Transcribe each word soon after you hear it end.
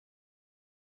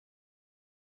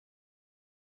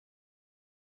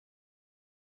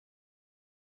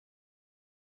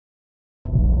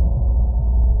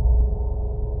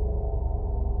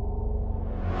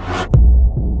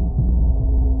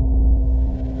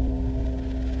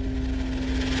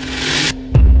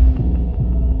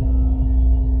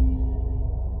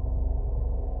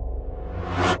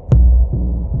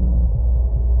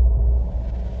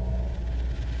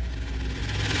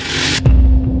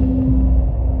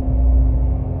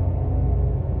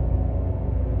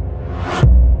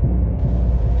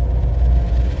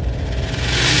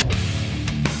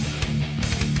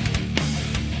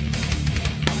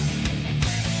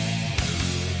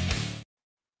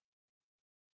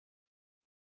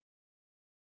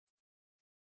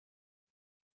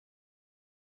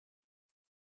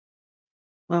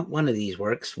Well, one of these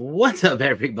works. What's up,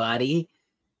 everybody?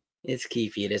 It's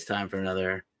Keefy. It is time for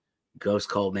another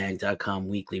GhostCultMag.com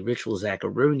weekly ritual.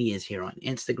 Zacharoni is here on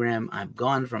Instagram. I'm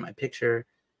gone from my picture.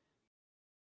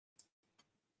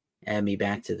 Add me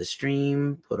back to the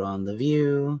stream. Put on the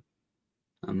view.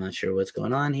 I'm not sure what's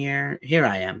going on here. Here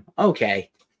I am.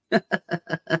 Okay.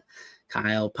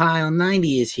 Kyle Pile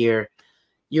 90 is here.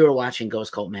 You are watching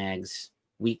Ghost Cult Mag's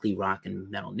weekly rock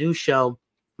and metal news show.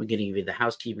 We're going to give you the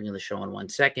housekeeping of the show in 1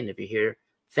 second. If you're here,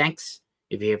 thanks.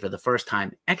 If you're here for the first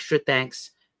time, extra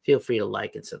thanks. Feel free to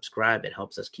like and subscribe. It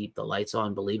helps us keep the lights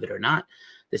on, believe it or not.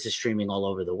 This is streaming all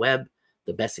over the web.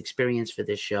 The best experience for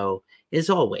this show is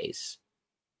always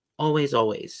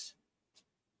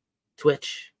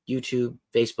Twitch, YouTube,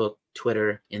 Facebook,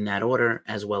 Twitter, in that order,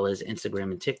 as well as Instagram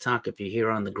and TikTok. If you're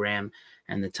here on the gram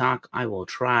and the talk, I will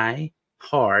try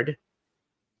hard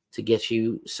to get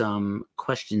you some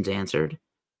questions answered.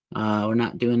 We're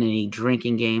not doing any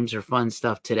drinking games or fun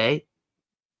stuff today.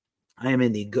 I am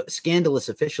in the Scandalous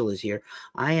Official is here.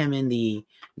 I am in the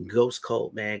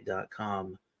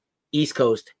GhostCultMag.com East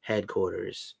Coast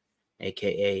headquarters,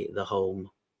 aka the home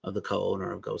of the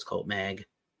co-owner of Ghost Cult Mag,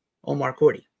 Omar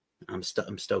Cordy. I'm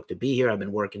stoked to be here. I've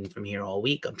been working from here all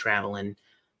week. I'm traveling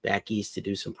back east to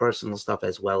do some personal stuff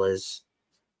as well as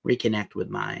reconnect with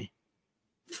my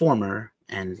former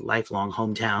and lifelong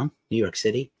hometown, New York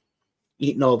City.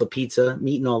 Eating all the pizza,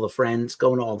 meeting all the friends,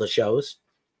 going to all the shows.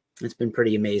 It's been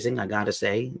pretty amazing, I gotta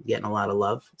say. Getting a lot of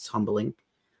love. It's humbling.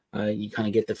 You kind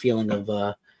of get the feeling of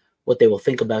what they will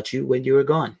think about you when you are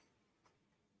gone.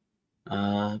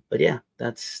 But yeah,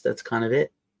 that's kind of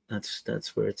it.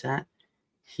 That's where it's at.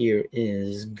 Here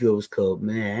is Ghost Cult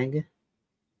Mag.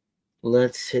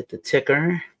 Let's hit the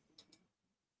ticker.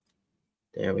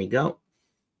 There we go.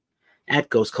 At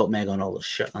Ghost Cult Mag on all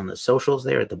the socials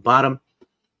there at the bottom.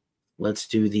 Let's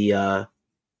do the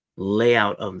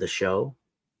layout of the show.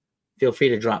 Feel free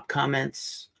to drop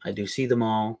comments. I do see them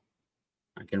all.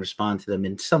 I can respond to them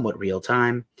in somewhat real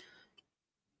time.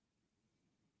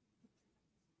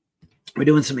 We're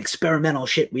doing some experimental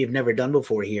shit we've never done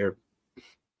before here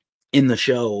in the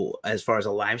show as far as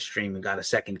a live stream. We got a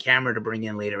second camera to bring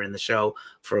in later in the show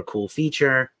for a cool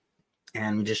feature.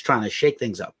 And we're just trying to shake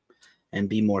things up and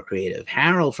be more creative.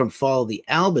 Harold from Fall the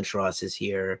Albatross is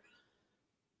here.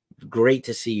 Great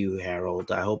to see you,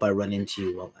 Harold. I hope I run into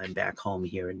you while I'm back home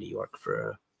here in New York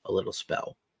for a little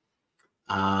spell.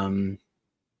 Yep.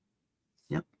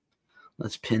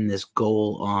 Let's pin this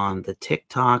goal on the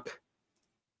TikTok.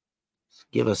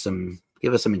 Give us some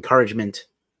encouragement.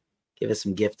 Give us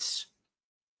some gifts.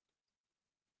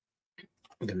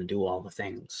 I'm gonna do all the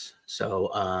things.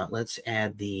 So let's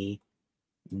add the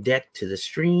deck to the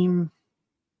stream.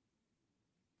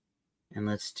 And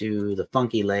let's do the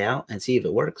funky layout and see if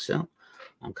it works. So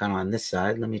I'm kind of on this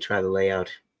side. Let me try the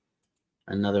layout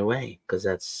another way because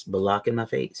that's blocking my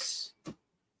face.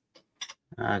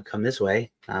 Come this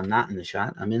way. I'm not in the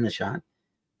shot. I'm in the shot.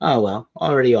 Oh, well,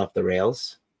 already off the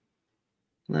rails.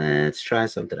 Let's try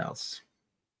something else.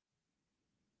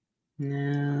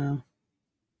 No.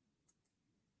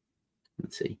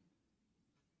 Let's see.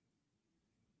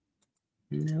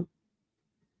 Nope.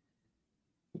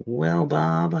 Well,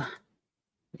 Bob.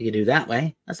 You could do that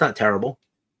way. That's not terrible.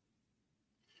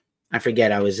 I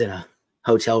forget I was in a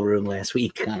hotel room last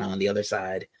week, kind of on the other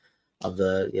side of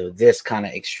the, this kind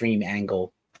of extreme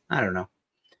angle. I don't know.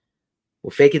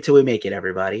 We'll fake it till we make it,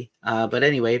 everybody. But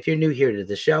anyway, if you're new here to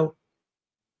the show,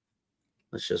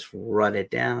 let's just run it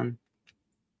down.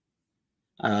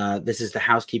 This is the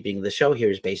housekeeping of the show.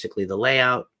 Here's basically the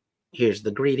layout. Here's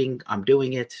the greeting. I'm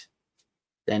doing it.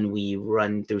 Then we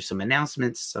run through some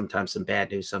announcements, sometimes some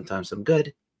bad news, sometimes some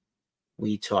good.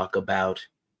 We talk about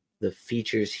the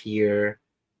features here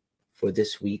for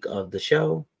this week of the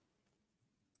show.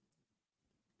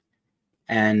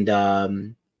 And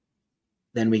then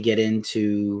we get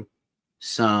into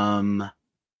some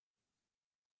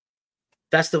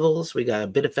festivals. We got a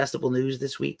bit of festival news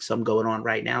this week, some going on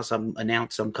right now, some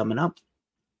announced, some coming up.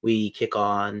 We kick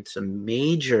on some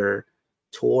major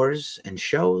tours and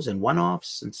shows and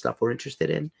one-offs and stuff we're interested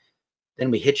in.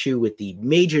 Then we hit you with the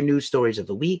major news stories of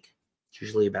the week. It's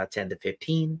usually about 10 to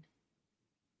 15.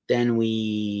 Then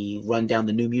we run down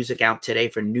the new music out today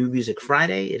for New Music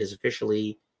Friday. It is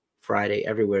officially Friday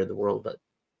everywhere in the world but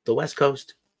the West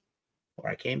Coast,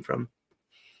 where I came from.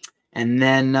 And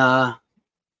then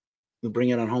we bring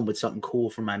it on home with something cool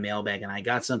from my mailbag. And I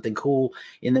got something cool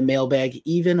in the mailbag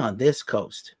even on this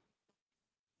coast.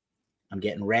 I'm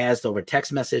getting razzed over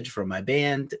text message from my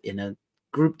band in a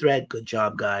group thread. Good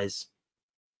job, guys.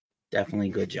 Definitely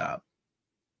good job.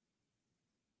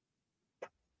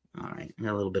 All right, I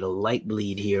got a little bit of light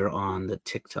bleed here on the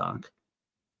TikTok.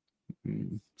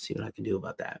 See what I can do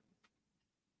about that.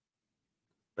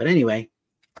 But anyway,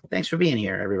 thanks for being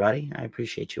here, everybody. I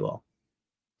appreciate you all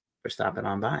for stopping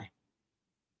on by.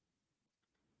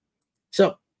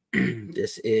 So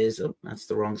this is, oh, that's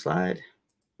the wrong slide.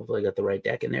 Hopefully I got the right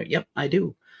deck in there. Yep, I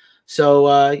do. So,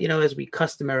 as we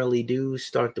customarily do,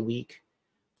 start the week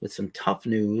with some tough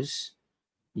news.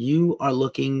 You are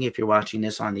looking, if you're watching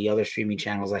this on the other streaming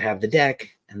channels that have the deck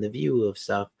and the view of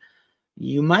stuff,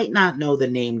 you might not know the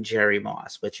name Jerry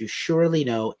Moss, but you surely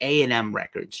know A&M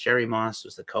Records. Jerry Moss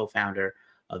was the co-founder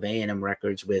of A&M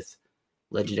Records with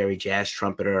legendary jazz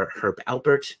trumpeter Herb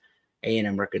Alpert.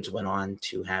 A&M Records went on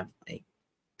to have a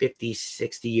 50,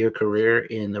 60-year career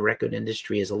in the record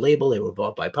industry as a label. They were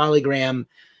bought by Polygram.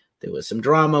 There was some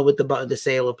drama with the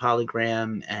sale of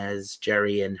Polygram as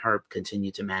Jerry and Herb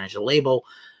continued to manage a label.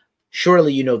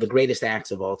 Surely you know the greatest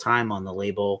acts of all time on the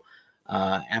label.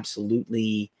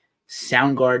 Absolutely,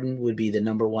 Soundgarden would be the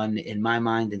number one in my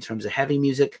mind in terms of heavy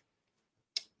music.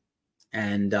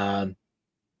 And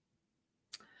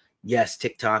yes,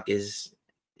 TikTok is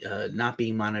not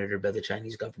being monitored by the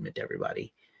Chinese government,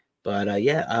 everybody. But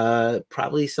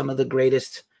probably some of the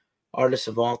greatest artists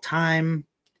of all time.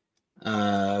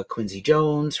 Quincy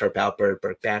Jones, Herb Alpert,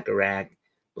 Burt Bacharach,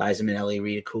 Liza Minnelli,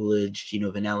 Rita Coolidge,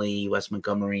 Gino Vanelli, Wes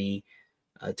Montgomery,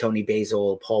 Tony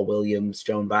Basil, Paul Williams,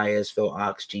 Joan Baez, Phil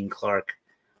Ochs, Gene Clark,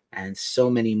 and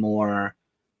so many more.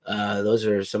 Those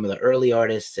are some of the early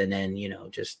artists, and then,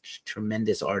 just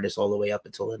tremendous artists all the way up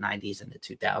until the 90s and the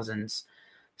 2000s.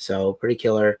 So pretty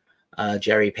killer.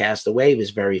 Jerry passed away. He was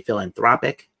very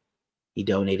philanthropic. He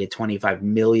donated $25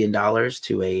 million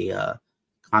to a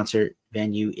concert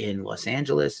venue in Los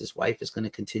Angeles. His wife is going to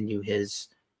continue his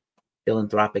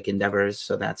philanthropic endeavors.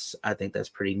 So I think that's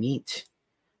pretty neat.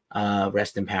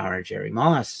 Rest in power, Jerry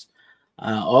Moss.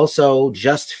 Also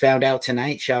just found out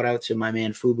tonight, shout out to my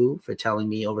man Fubu for telling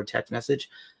me over text message,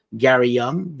 Gary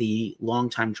Young, the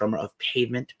longtime drummer of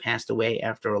Pavement, passed away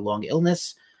after a long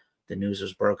illness. The news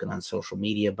was broken on social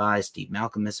media by Steve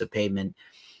Malcolmus of Pavement.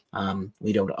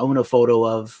 We don't own a photo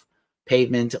of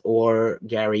Pavement or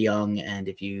Gary Young, and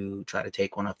if you try to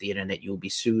take one off the internet, you'll be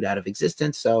sued out of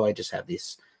existence. So I just have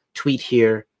this tweet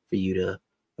here for you to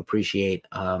appreciate.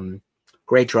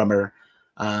 Great drummer.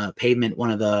 Pavement,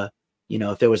 one of the,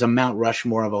 if there was a Mount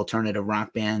Rushmore of alternative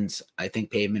rock bands, I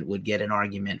think Pavement would get an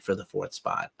argument for the fourth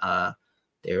spot.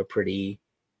 They're pretty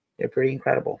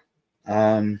incredible.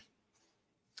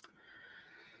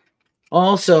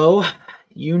 Also,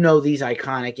 these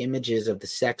iconic images of the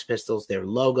Sex Pistols, their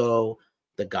logo,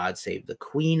 the God Save the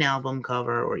Queen album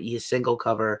cover or single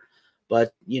cover,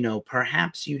 but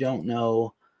perhaps you don't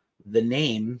know the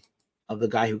name of the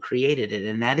guy who created it,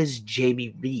 and that is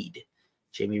Jamie Reed.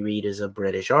 Jamie Reed is a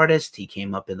British artist. He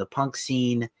came up in the punk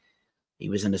scene. He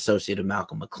was an associate of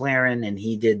Malcolm McLaren, and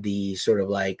he did the sort of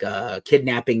like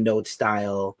kidnapping note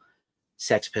style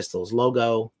Sex Pistols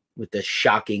logo with the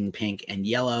shocking pink and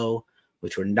yellow,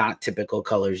 which were not typical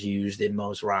colors used in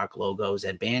most rock logos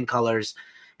and band colors.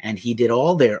 And he did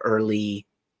all their early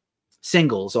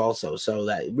singles also. So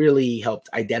that really helped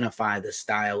identify the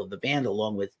style of the band,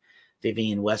 along with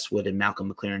Vivienne Westwood and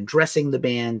Malcolm McLaren dressing the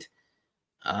band.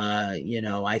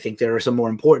 I think there are some more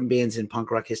important bands in punk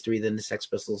rock history than the Sex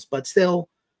Pistols, but still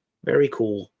very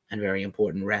cool and very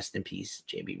important. Rest in peace,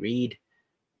 Jamie Reed,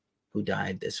 who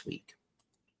died this week.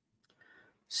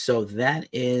 So that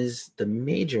is the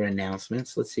major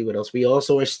announcements. Let's see what else. We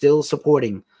also are still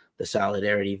supporting the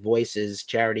Solidarity Voices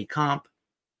charity comp,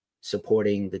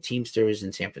 supporting the Teamsters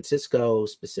in San Francisco,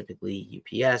 specifically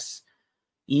UPS.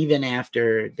 Even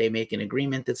after they make an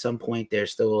agreement at some point,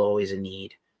 there's still always a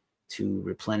need to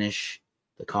replenish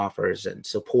the coffers and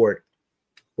support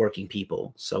working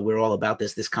people. So we're all about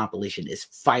this. This compilation is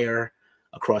fire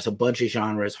across a bunch of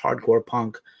genres: hardcore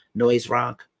punk, noise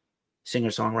rock,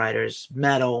 singer-songwriters,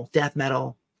 metal, death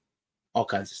metal, all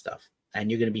kinds of stuff. And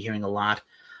you're going to be hearing a lot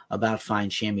about fine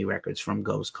chamois records from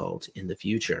Ghost Cult in the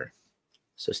future.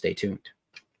 So stay tuned.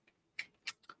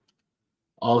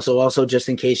 Also, just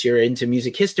in case you're into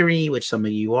music history, which some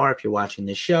of you are if you're watching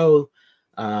this show,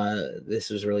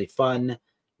 this was really fun.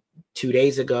 2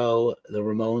 days ago, the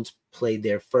Ramones played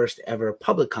their first ever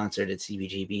public concert at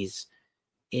CBGB's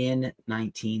in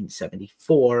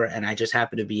 1974, and I just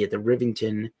happened to be at the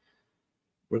Rivington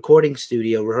recording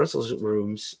studio rehearsal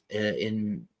rooms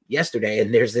in yesterday,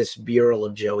 and there's this mural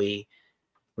of Joey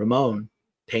Ramone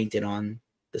painted on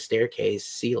the staircase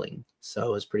ceiling. So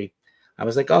it was I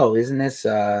was like, oh, isn't this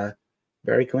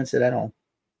very coincidental?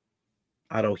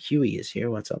 Otto Huey is here.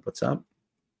 What's up?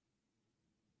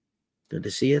 Good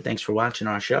to see you. Thanks for watching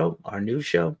our show, our news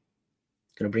show.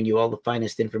 Going to bring you all the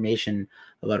finest information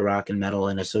about rock and metal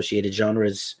and associated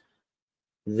genres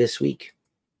this week.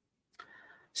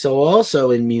 So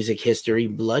also in music history,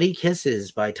 Bloody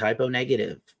Kisses by Typo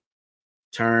Negative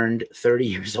turned 30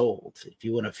 years old. If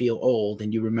you want to feel old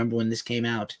and you remember when this came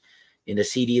out in a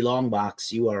CD long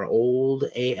box, you are old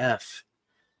AF,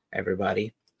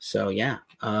 everybody. So yeah,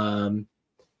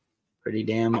 pretty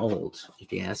damn old,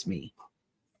 if you ask me.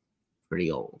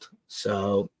 Pretty old.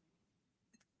 So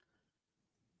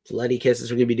Bloody Kisses,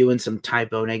 we're going to be doing some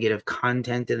Typo Negative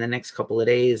content in the next couple of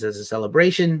days as a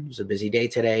celebration. It was a busy day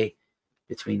today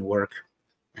between work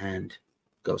and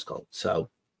Ghost Cult, so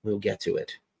we'll get to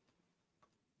it.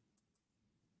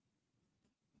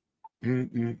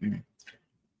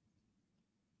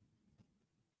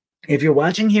 If you're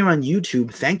watching here on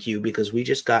YouTube, thank you, because we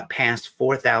just got past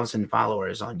 4,000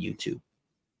 followers on YouTube.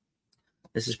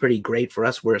 This is pretty great for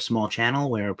us. We're a small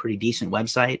channel. We're a pretty decent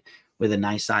website with a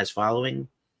nice size following.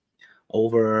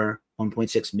 Over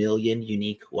 1.6 million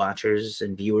unique watchers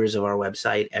and viewers of our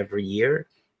website every year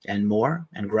and more,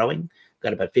 and growing.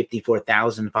 Got about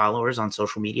 54,000 followers on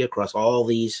social media across all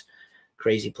these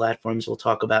crazy platforms we'll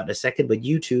talk about in a second. But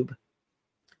YouTube,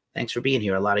 thanks for being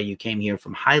here. A lot of you came here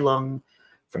from High Lung,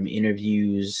 from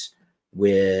interviews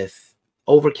with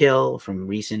Overkill, from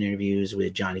recent interviews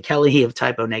with Johnny Kelly of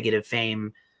Typo Negative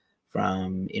fame,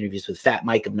 from interviews with Fat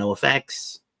Mike of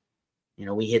NoFX. You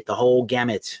know, we hit the whole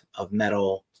gamut of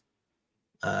metal.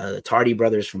 The Tardy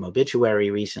Brothers from Obituary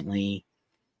recently.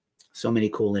 So many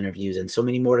cool interviews and so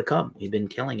many more to come. We've been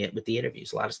killing it with the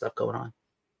interviews. A lot of stuff going on.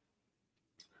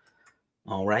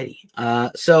 All righty.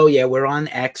 So, yeah, we're on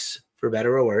X, for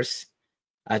better or worse.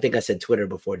 I think I said Twitter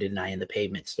before, didn't I, in the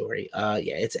pavement story?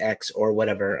 Yeah, it's X or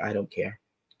whatever. I don't care.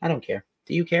 I don't care.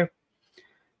 Do you care?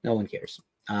 No one cares.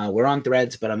 We're on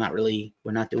Threads, but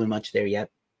we're not doing much there yet.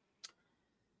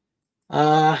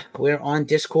 We're on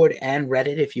Discord and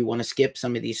Reddit if you want to skip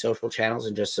some of these social channels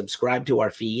and just subscribe to our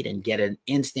feed and get an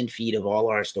instant feed of all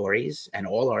our stories and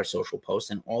all our social posts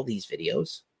and all these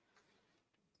videos.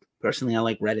 Personally, I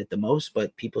like Reddit the most,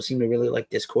 but people seem to really like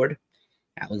Discord.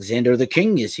 Alexander the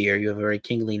King is here. You have a very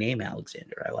kingly name,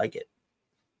 Alexander. I like it.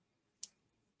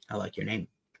 I like your name.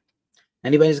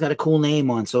 Anybody's got a cool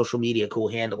name on social media, cool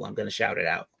handle, I'm going to shout it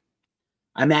out.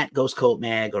 I'm at Ghost Cult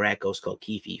Mag or at Ghost Cult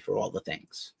Keefe for all the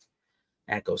things.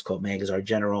 At Ghost Cult Mag is our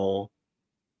general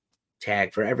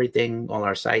tag for everything, all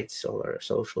our sites, all our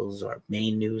socials, our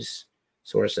main news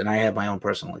source. And I have my own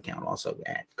personal account also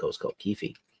at Ghost Cult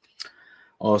Keefe.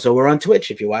 Also, we're on Twitch.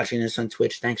 If you're watching this on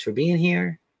Twitch, thanks for being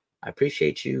here. I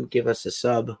appreciate you. Give us a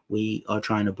sub. We are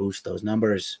trying to boost those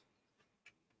numbers.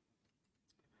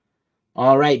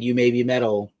 All right, you may be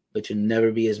metal, but you'll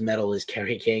never be as metal as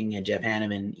Kerry King and Jeff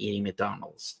Hanneman eating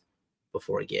McDonald's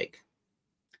before a gig.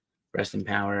 Rest in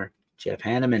power, Jeff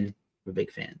Hanneman. We're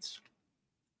big fans.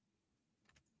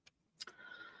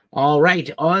 All right,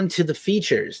 on to the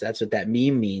features. That's what that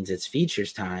meme means. It's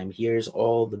features time. Here's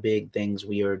all the big things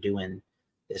we are doing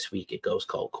this week at Ghost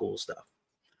Cult. Cool stuff.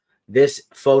 This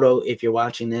photo, if you're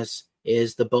watching this,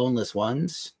 is the Boneless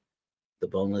Ones. The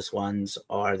Boneless Ones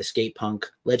are the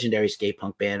legendary skate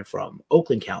punk band from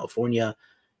Oakland, California.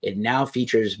 It now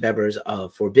features members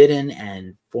of Forbidden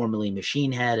and formerly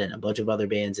Machine Head and a bunch of other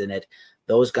bands in it.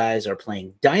 Those guys are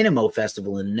playing Dynamo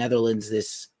Festival in the Netherlands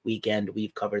this weekend.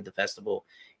 We've covered the festival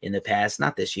in the past,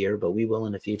 not this year, but we will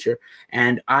in the future.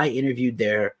 And I interviewed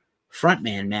their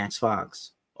frontman, Max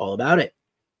Fox, all about it.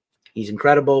 He's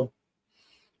incredible.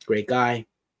 Great guy.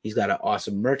 He's got an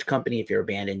awesome merch company. If you're a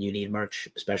band and you need merch,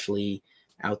 especially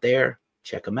out there,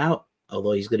 check him out.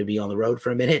 Although he's going to be on the road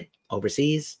for a minute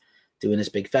overseas doing this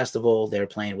big festival. They're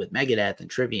playing with Megadeth and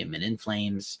Trivium and In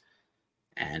Flames.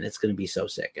 And it's going to be so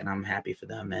sick. And I'm happy for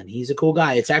them. And he's a cool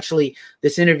guy. It's actually,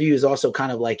 this interview is also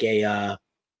kind of like a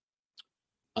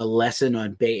lesson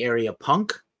on Bay Area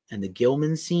punk and the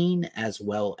Gilman scene, as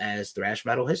well as thrash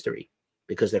metal history,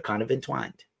 because they're kind of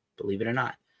entwined, believe it or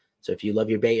not. So if you love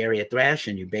your Bay Area thrash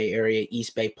and your Bay Area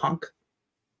East Bay punk,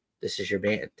 this is your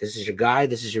band. This is your guy.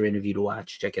 This is your interview to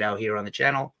watch. Check it out here on the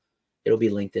channel. It'll be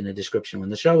linked in the description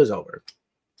when the show is over.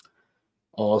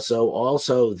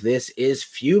 Also, this is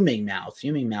Fuming Mouth.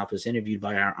 Fuming Mouth was interviewed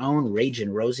by our own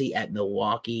Ragin' Rosie at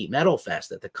Milwaukee Metal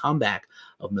Fest, at the comeback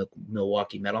of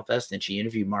Milwaukee Metal Fest. And she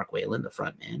interviewed Mark Whalen, the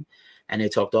frontman. And they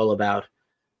talked all about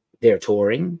their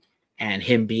touring and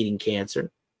him beating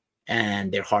cancer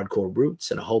and their hardcore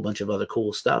roots and a whole bunch of other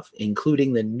cool stuff,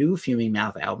 including the new Fuming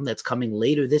Mouth album that's coming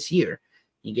later this year.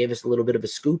 He gave us a little bit of a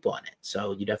scoop on it.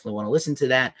 So you definitely want to listen to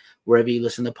that. Wherever you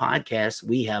listen to podcasts,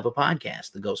 we have a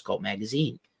podcast, the Ghost Cult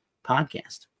Magazine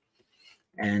podcast.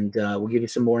 And we'll give you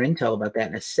some more intel about that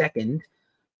in a second.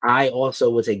 I also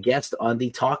was a guest on the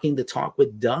Talking the Talk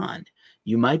with Don.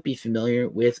 You might be familiar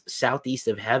with Southeast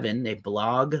of Heaven, a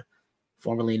blog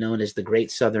formerly known as The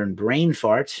Great Southern Brain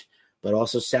Fart, but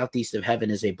also Southeast of Heaven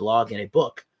is a blog and a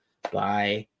book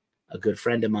by a good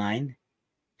friend of mine,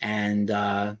 and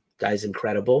guy's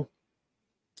incredible.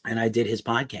 And I did his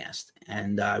podcast,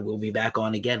 and we'll be back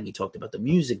on again. We talked about the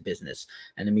music business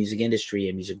and the music industry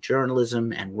and music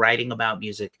journalism and writing about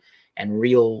music and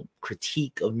real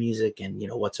critique of music and, you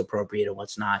know, what's appropriate and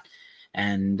what's not,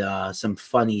 and some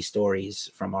funny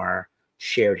stories from our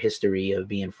shared history of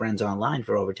being friends online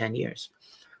for over 10 years.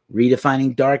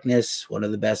 Redefining Darkness, one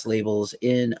of the best labels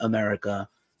in America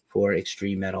for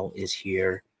extreme metal, is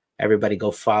here. Everybody go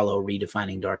follow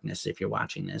Redefining Darkness if you're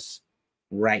watching this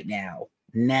right now.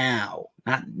 Now,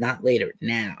 not later,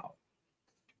 now.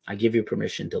 I give you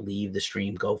permission to leave the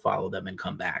stream, go follow them, and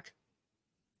come back.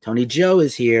 Tony Joe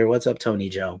is here. What's up, Tony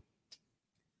Joe?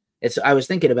 I was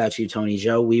thinking about you, Tony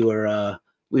Joe. We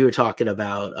were talking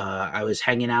about, I was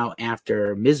hanging out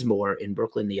after Mizmor in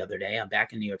Brooklyn the other day. I'm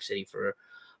back in New York City for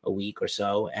a week or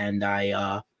so, and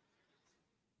I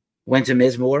went to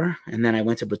Mizmor, and then I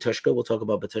went to Batushka. We'll talk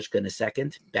about Batushka in a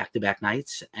second, back-to-back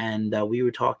nights, and we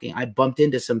were talking. I bumped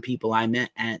into some people I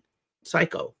met at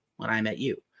Psycho when I met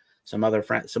you, some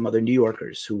other New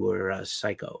Yorkers who were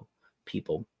Psycho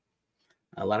people.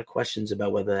 A lot of questions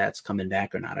about whether that's coming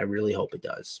back or not. I really hope it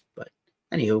does. But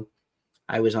anywho,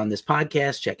 I was on this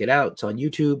podcast. Check it out. It's on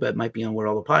YouTube. It might be on where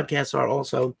all the podcasts are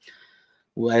also.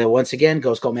 Once again,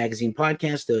 Ghost Cult Magazine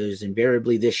podcast. There's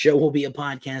invariably, this show will be a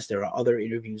podcast. There are other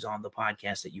interviews on the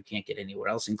podcast that you can't get anywhere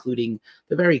else, including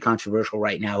the very controversial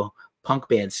right now punk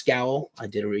band Scowl. I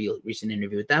did a recent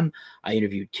interview with them. I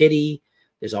interviewed Kitty.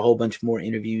 There's a whole bunch more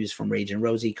interviews from Rage and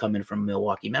Rosie coming from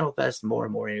Milwaukee Metal Fest. More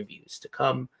and more interviews to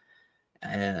come.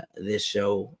 This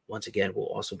show, once again, will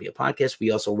also be a podcast.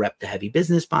 We also rep the Heavy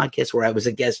Business podcast, where I was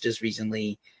a guest just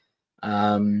recently.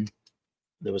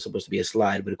 There was supposed to be a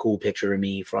slide with a cool picture of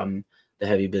me from the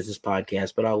Heavy Business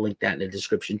podcast, but I'll link that in the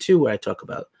description too, where I talk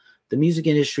about the music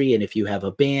industry and if you have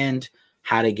a band,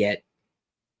 how to get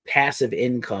passive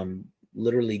income,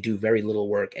 literally do very little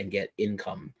work and get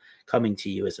income coming to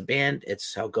you as a band.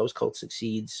 It's how Ghost Cult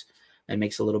succeeds and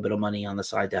makes a little bit of money on the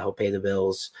side to help pay the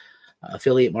bills.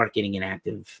 Affiliate marketing and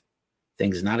active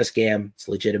things is not a scam. It's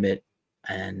legitimate.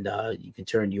 And you can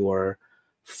turn your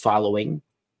following,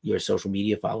 your social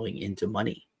media following, into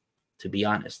money. To be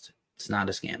honest, it's not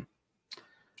a scam.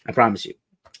 I promise you.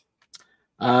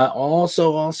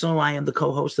 Also, I am the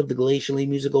co-host of the Glacially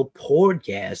Musical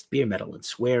podcast, Beer, Metal, and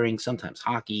Swearing, sometimes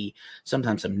hockey,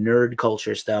 sometimes some nerd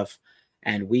culture stuff.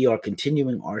 And we are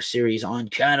continuing our series on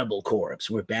Cannibal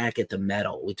Corpse. We're back at the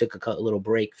metal. We took a little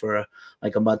break for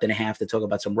like a month and a half to talk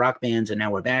about some rock bands, and now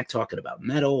we're back talking about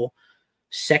metal.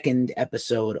 Second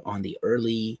episode on the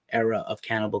early era of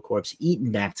Cannibal Corpse,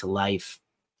 Eaten Back to Life.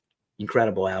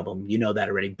 Incredible album. You know that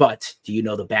already. But do you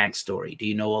know the backstory? Do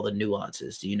you know all the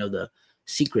nuances? Do you know the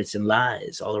secrets and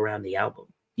lies all around the album?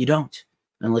 You don't,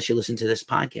 unless you listen to this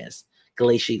podcast,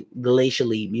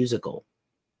 Glacially Musical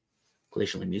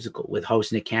with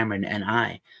host Nick Cameron and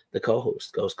I, the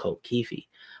co-host, Ghost Cult Keefe.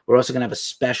 We're also going to have a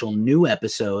special new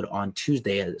episode on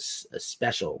Tuesday, a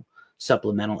special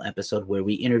supplemental episode where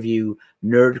we interview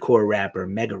nerdcore rapper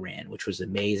Megaran, which was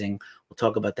amazing. We'll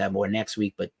talk about that more next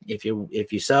week, but if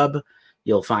you sub,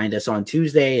 you'll find us on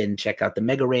Tuesday and check out the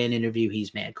Megaran interview.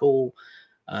 He's mad cool.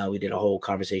 We did a whole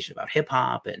conversation about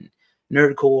hip-hop and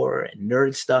nerdcore and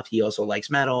nerd stuff. He also likes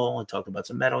metal and talked about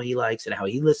some metal he likes and how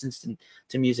he listens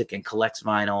to music and collects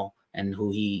vinyl and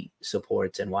who he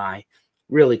supports and why.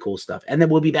 Really cool stuff. And then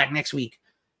we'll be back next week,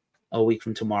 a week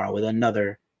from tomorrow, with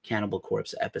another Cannibal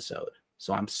Corpse episode.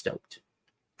 So I'm stoked.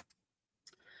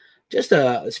 Just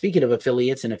speaking of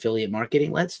affiliates and affiliate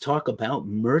marketing, let's talk about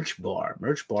Merch Bar.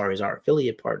 Merch Bar is our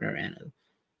affiliate partner and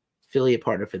affiliate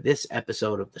partner for this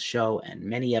episode of the show and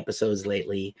many episodes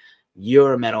lately.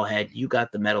 You're a metalhead. You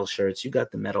got the metal shirts. You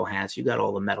got the metal hats. You got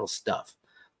all the metal stuff.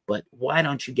 But why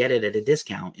don't you get it at a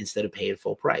discount instead of paying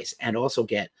full price? And also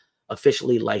get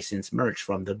officially licensed merch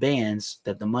from the bands,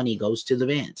 that the money goes to the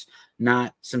bands,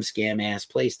 not some scam ass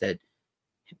place that,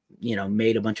 you know,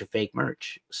 made a bunch of fake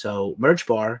merch. So Merch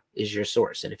Bar is your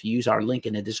source. And if you use our link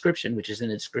in the description, which is in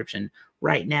the description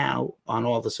right now on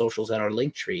all the socials at our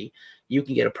link tree, you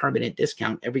can get a permanent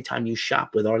discount every time you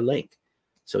shop with our link.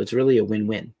 So it's really a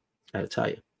win-win. Gotta tell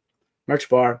you. Merch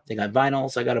Bar, they got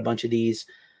vinyls. I got a bunch of these.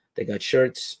 They got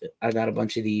shirts. I got a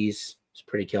bunch of these. It's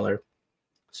pretty killer.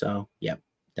 So, yeah,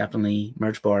 definitely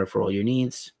Merch Bar for all your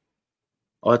needs.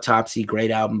 Autopsy,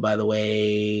 great album, by the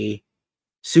way.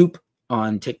 Soup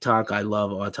on TikTok. I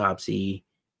love Autopsy.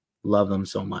 Love them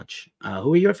so much.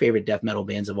 Who are your favorite death metal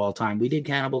bands of all time? We did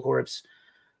Cannibal Corpse.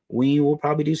 We will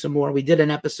probably do some more. We did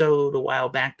an episode a while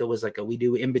back that was like we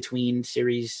do in between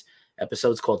series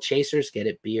episodes called Chasers. Get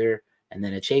it, beer, and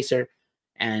then a chaser.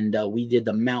 And we did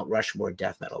the Mount Rushmore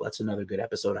death metal. That's another good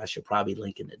episode. I should probably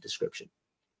link in the description.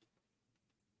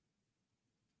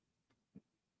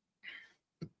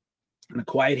 I'm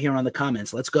quiet here on the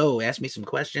comments. Let's go. Ask me some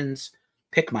questions.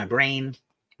 Pick my brain.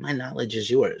 My knowledge is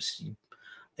yours.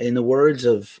 In the words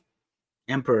of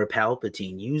Emperor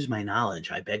Palpatine, use my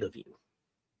knowledge, I beg of you.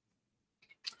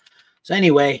 So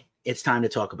anyway, it's time to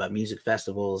talk about music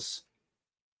festivals.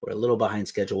 We're a little behind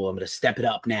schedule. I'm going to step it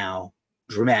up now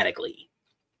dramatically.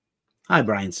 Hi,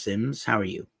 Brian Sims. How are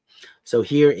you? So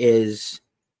here is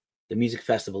the music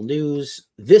festival news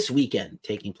this weekend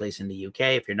taking place in the UK.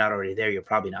 If you're not already there, you're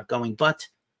probably not going, but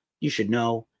you should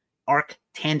know Arc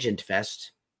Tangent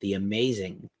Fest, the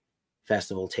amazing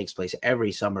festival, takes place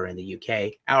every summer in the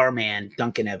UK. Our man,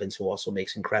 Duncan Evans, who also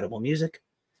makes incredible music,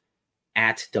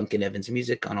 at Duncan Evans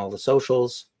Music on all the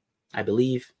socials, I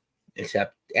believe,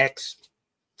 except X.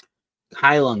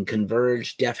 Hylung,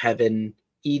 Converge, Deaf Heaven,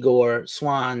 Igor,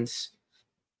 Swans,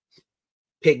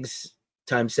 Pigs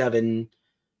times 7,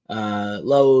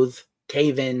 Loathe,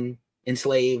 Cave In,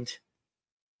 Enslaved.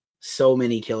 So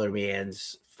many killer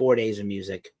bands, 4 days of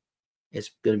music.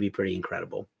 It's going to be pretty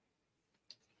incredible.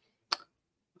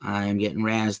 I'm getting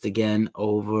razzed again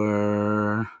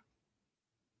over...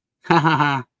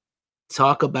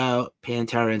 Talk about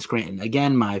Pantera and Scranton.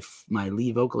 Again, my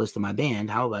lead vocalist of my band,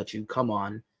 how about you come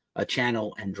on a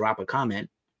channel and drop a comment?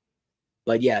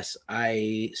 But yes,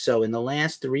 so in the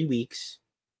last 3 weeks,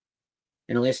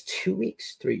 in the last 2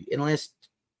 weeks, in the last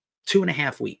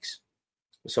 2.5 weeks,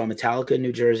 so Metallica in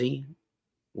New Jersey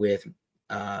with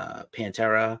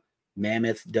Pantera,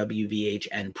 Mammoth, WVH,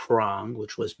 and Prong,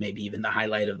 which was maybe even the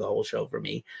highlight of the whole show for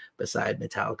me, beside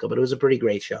Metallica, but it was a pretty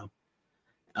great show.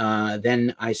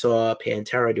 Then I saw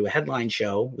Pantera do a headline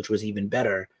show, which was even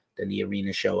better than the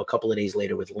arena show, a couple of days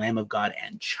later with Lamb of God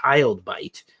and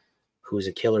Childbite, who is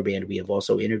a killer band we have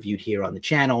also interviewed here on the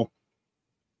channel.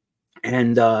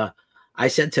 And I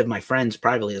said to my friends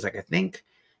privately, I was like, I think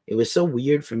it was so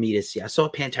weird for me to see. I saw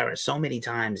Pantera so many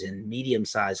times in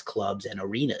medium-sized clubs and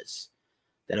arenas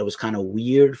that it was kind of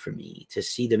weird for me to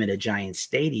see them in a Giant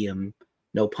stadium,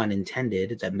 no pun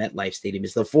intended. That MetLife Stadium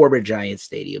is the former Giant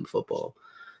Stadium football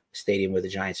stadium where the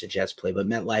Giants and Jets play. But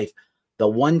MetLife, the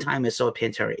one time I saw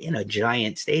Pantera in a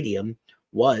Giant stadium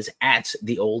was at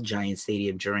the old Giant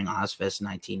Stadium during Ozfest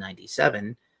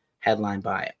 1997, headlined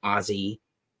by Ozzy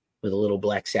with a little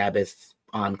Black Sabbath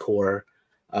encore.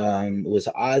 It was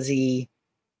Ozzy,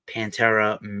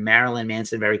 Pantera, Marilyn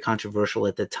Manson, very controversial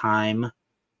at the time,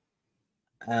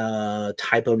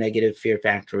 Typo Negative, Fear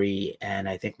Factory, and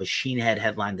I think Machine Head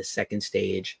headlined the second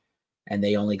stage, and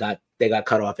they got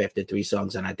cut off after 3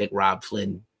 songs, and I think Rob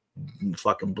Flynn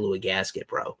fucking blew a gasket,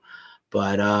 bro.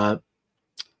 But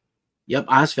yep,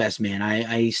 Ozfest, man.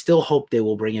 I still hope they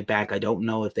will bring it back. I don't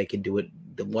know if they can do it.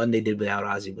 The one they did without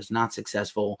Ozzy was not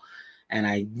successful, and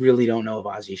I really don't know if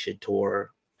Ozzy should tour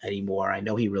anymore. I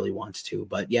know he really wants to,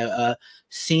 but yeah,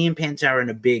 seeing Pantera in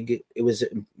a big, it was,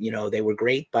 they were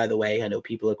great, by the way. I know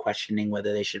people are questioning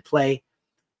whether they should play,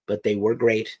 but they were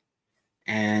great.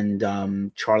 And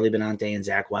Charlie Benante and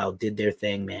Zach Wilde did their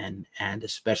thing, man. And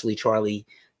especially Charlie,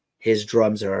 his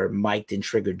drums are mic'd and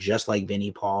triggered just like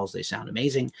Vinnie Paul's. They sound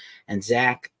amazing. And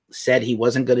Zach said he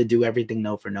wasn't going to do everything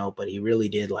note for note, but he really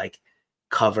did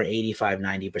cover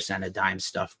 85-90% of Dime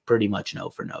stuff pretty much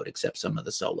note for note, except some of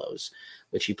the solos,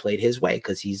 which he played his way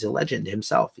because he's a legend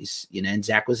himself. He's, and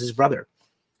Zach was his brother.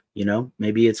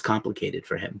 Maybe it's complicated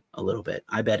for him a little bit.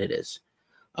 I bet it is.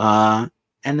 And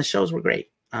the shows were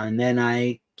great. And then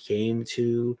I came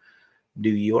to New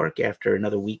York after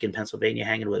another week in Pennsylvania,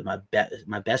 hanging with my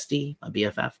bestie, my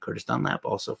BFF, Curtis Dunlap,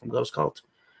 also from Ghost Cult.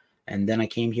 And then I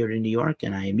came here to New York,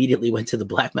 and I immediately went to the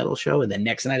black metal show. And then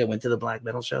next night I went to the black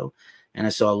metal show, and I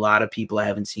saw a lot of people I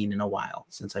haven't seen in a while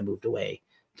since I moved away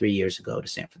 3 years ago to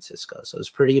San Francisco. So it was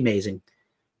pretty amazing.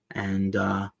 And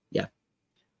yeah,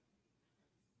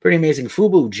 pretty amazing.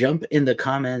 Fubu, jump in the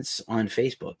comments on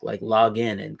Facebook, log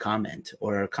in and comment,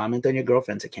 or comment on your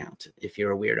girlfriend's account if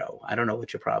you're a weirdo. I don't know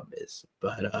what your problem is,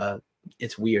 but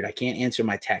it's weird. I can't answer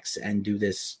my texts and do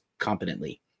this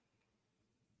competently.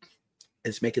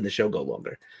 It's making the show go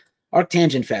longer.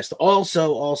 Arctangent Fest.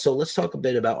 Also, let's talk a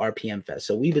bit about RPM Fest.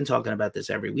 So we've been talking about this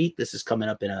every week. This is coming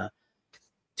up in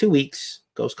 2 weeks.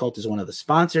 Ghost Cult is one of the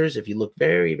sponsors. If you look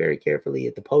very, very carefully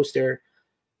at the poster,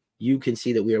 you can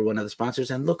see that we are one of the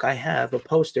sponsors. And look, I have a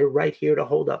poster right here to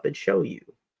hold up and show you.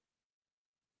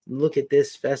 Look at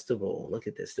this festival. Look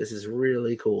at this. This is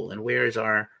really cool. And where is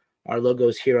our Our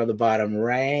logo's here on the bottom,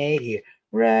 right here.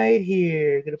 Right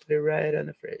here. Gonna put it right on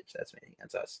the fridge. That's me.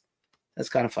 That's us. That's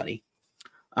kind of funny.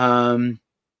 Damn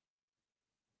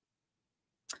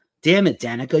it,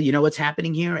 Danica. You know what's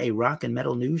happening here? A rock and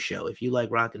metal news show. If you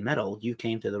like rock and metal, you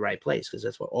came to the right place because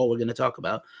that's what all we're going to talk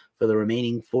about for the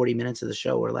remaining 40 minutes of the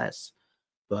show or less.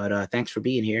 But thanks for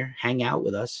being here. Hang out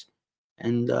with us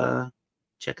and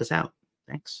check us out.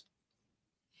 Thanks.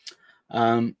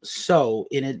 So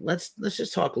in it, let's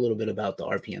just talk a little bit about the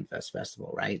RPM Fest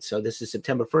Festival, right? So this is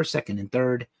September 1st, 2nd, and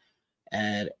 3rd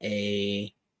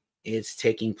it's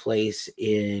taking place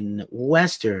in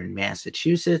Western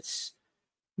Massachusetts,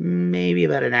 maybe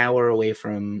about an hour away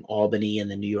from Albany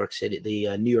and the New York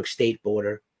State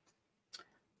border.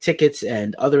 Tickets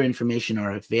and other information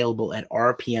are available at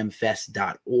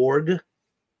rpmfest.org.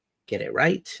 Get it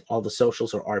right. All the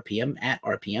socials are RPM at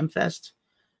RPM Fest.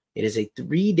 It is a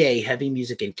 3-day heavy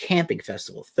music and camping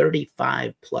festival.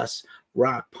 35 plus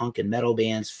rock, punk, and metal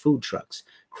bands, food trucks,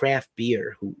 craft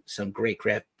beer, some great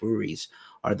craft breweries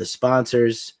are the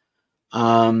sponsors.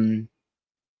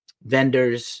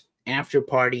 Vendors, after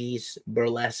parties,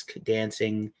 burlesque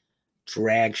dancing,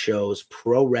 drag shows,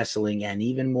 pro wrestling, and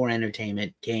even more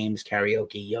entertainment, games,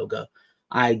 karaoke, yoga.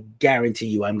 I guarantee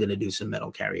you I'm going to do some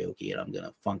metal karaoke and I'm going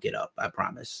to funk it up. I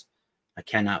promise. I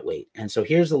cannot wait. And so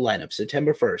here's the lineup.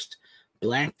 September 1st,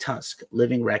 Black Tusk,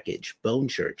 Living Wreckage, Bone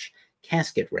Church,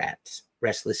 Casket Rats,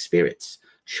 Restless Spirits,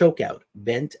 Chokeout,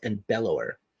 Bent and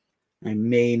Bellower. I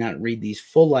may not read these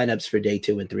full lineups for day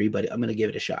 2 and 3, but I'm going to give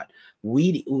it a shot.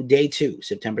 Day 2,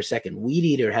 September 2nd, Weed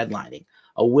Eater headlining.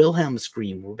 A Wilhelm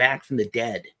Scream, We're Back from the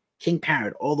Dead. King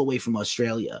Parrot, all the way from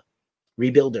Australia.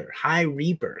 Rebuilder, High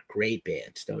Reaper, great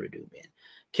band, Stoner Doom band.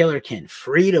 Killerkin,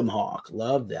 Freedom Hawk,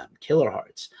 love them. Killer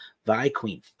Hearts, Vi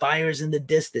Queen, Fires in the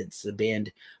Distance, a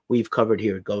band we've covered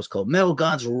here at Ghost Cult. Metal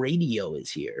Gods Radio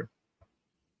is here.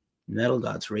 Metal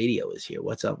Gods Radio is here.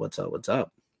 What's up? What's up? What's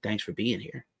up? Thanks for being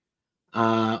here.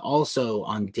 Also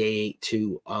on day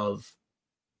 2 of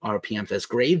RPM Fest,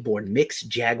 Graveborn, Mix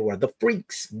Jaguar, The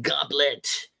Freaks,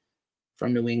 Goblet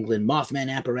from New England, Mothman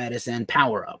Apparatus, and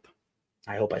Power Up.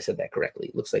 I hope I said that correctly.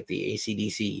 It looks like the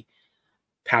AC/DC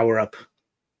Power Up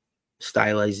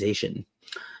stylization.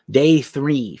 Day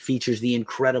 3 features the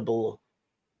incredible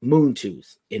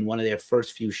Moontooth in one of their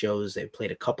first few shows. They've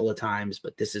played a couple of times,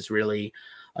 but this is really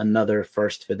another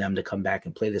first for them to come back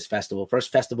and play this festival.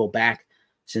 First festival back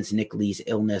since Nick Lee's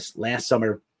illness last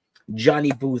summer.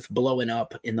 Johnny Booth blowing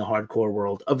up in the hardcore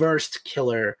world. Averst,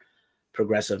 killer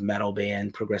progressive metal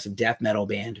band, progressive death metal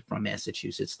band from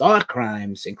Massachusetts. Thought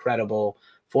Crimes, incredible.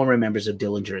 Former members of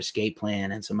Dillinger Escape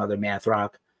Plan and some other math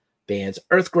rock bands.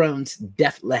 Earthgroans,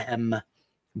 Deathlehem,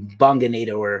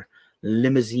 Bonginator,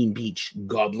 Limousine Beach,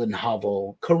 Goblin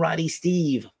Hovel, Karate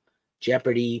Steve,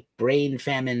 Jeopardy, Brain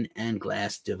Famine, and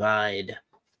Glass Divide.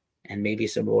 And maybe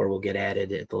some more will get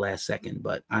added at the last second,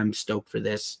 but I'm stoked for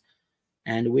this.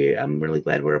 And I'm really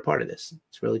glad we're a part of this.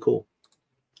 It's really cool.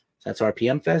 So that's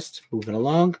RPM Fest. Moving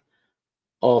along.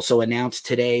 Also announced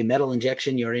today, Metal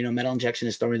Injection. You already know Metal Injection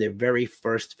is throwing their very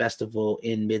first festival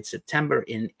in mid-September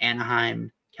in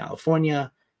Anaheim,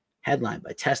 California. Headlined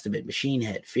by Testament, Machine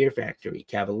Head, Fear Factory,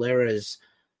 Cavalera's,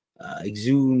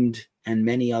 Exhumed, and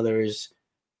many others.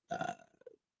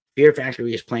 Fear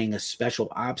Factory is playing a special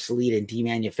obsolete and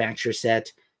demanufacture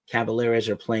set. Cavalera's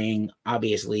are playing,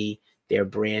 obviously, their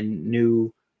brand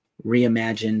new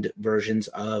reimagined versions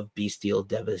of Bestial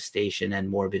Devastation and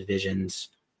Morbid Visions.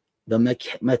 The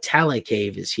Metallica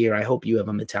Cave is here. I hope you have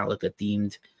a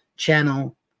Metallica-themed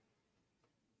channel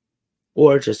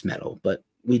or just metal, but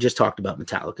we just talked about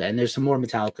Metallica, and there's some more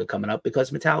Metallica coming up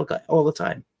because Metallica all the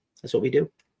time. That's what we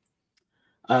do.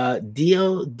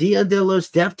 Dia de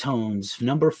los Deftones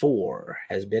 #4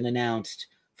 has been announced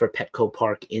for Petco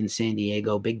Park in San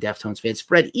Diego. Big Deftones fan.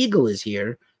 Spread Eagle is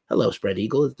here. Hello, Spread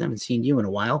Eagle. I haven't seen you in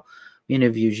a while. We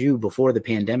interviewed you before the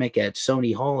pandemic at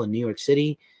Sony Hall in New York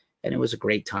City, and it was a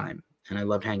great time, and I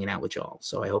loved hanging out with y'all,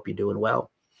 so I hope you're doing well.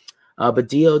 But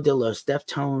Dia de los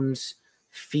Deftones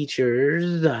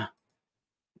features...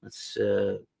 let's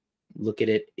look at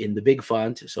it in the big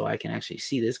font so I can actually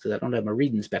see this because I don't have my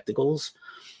reading spectacles.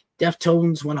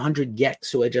 Deftones 100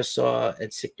 Gex, who I just saw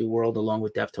at Sick New World, along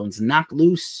with Deftones. Knock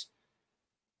Loose,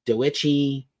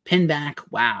 Doichi, Pinback.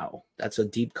 Wow, that's a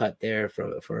deep cut there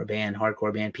for a band,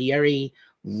 hardcore band. Pierre,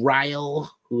 Ryle,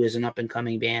 who is an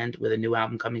up-and-coming band with a new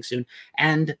album coming soon.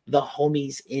 And the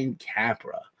homies in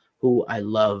Capra, who I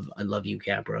love. I love you,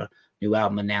 Capra. New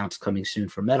album announced coming soon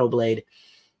for Metal Blade.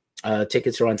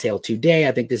 Tickets are on sale today.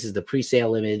 I think this is the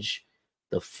pre-sale image.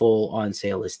 The full on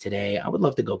sale is today. I would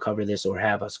love to go cover this or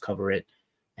have us cover it.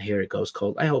 Here it goes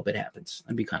cold. I hope it happens.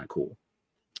 That'd be kind of cool.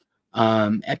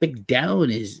 Epic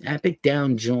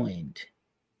Down joined.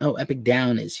 Oh, Epic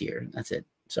Down is here. That's it.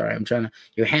 Sorry,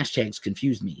 your hashtags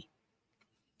confused me.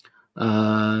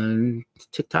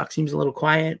 TikTok seems a little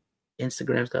quiet.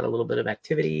 Instagram's got a little bit of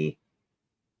activity.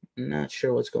 Not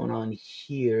sure what's going on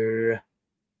here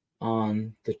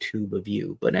on the tube of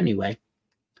you. But anyway,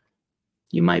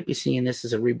 you might be seeing this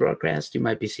as a rebroadcast. You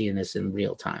might be seeing this in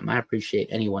real time. I appreciate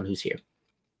anyone who's here.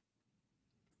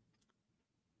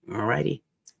 All righty.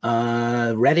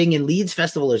 Reading and Leeds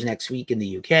Festival is next week in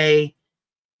the UK.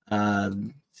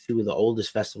 Two of the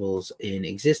oldest festivals in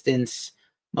existence,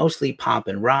 mostly pop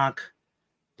and rock.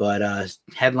 But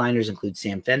headliners include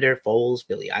Sam Fender, Foles,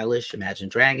 Billie Eilish, Imagine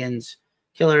Dragons,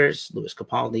 Killers, Louis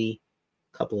Capaldi,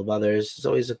 a couple of others. There's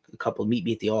always a couple. Meet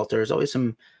Me at the Altar. There's always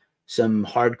some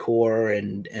hardcore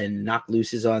and knock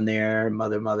looses on there.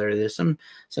 Mother. There's some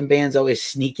bands always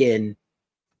sneak in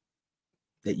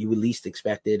that you would least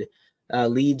expected.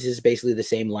 Leeds is basically the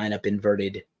same lineup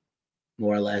inverted,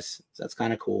 more or less. So that's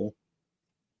kind of cool.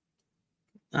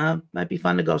 Might be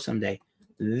fun to go someday.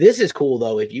 This is cool,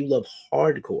 though, if you love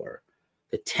hardcore.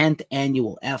 The 10th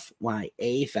annual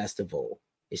FYA Festival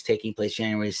is taking place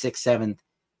January 6th,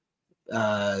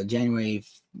 7th, January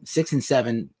 6th and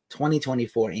 7th,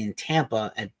 2024 in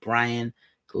Tampa at Brian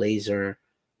Glazer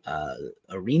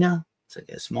Arena. It's like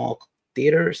a small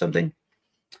theater or something.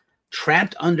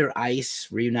 Trapped Under Ice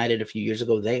reunited a few years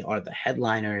ago. They are the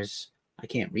headliners. I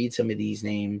can't read some of these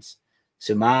names.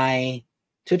 Sumai,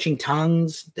 Touching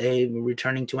Tongues, they were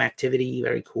returning to activity.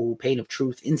 Very cool. Pain of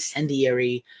Truth,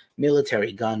 Incendiary,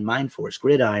 Military Gun, Mind Force,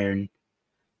 Gridiron.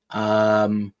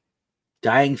 Dying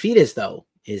Fetus, though,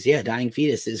 Dying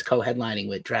Fetus is co-headlining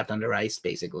with Trapped Under Ice,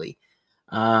 basically.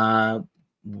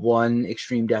 One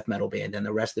extreme death metal band, and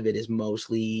the rest of it is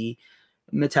mostly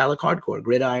metallic hardcore.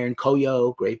 Gridiron,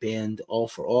 Koyo, great band. All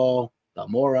for All,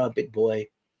 Balmora, Big Boy,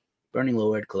 Burning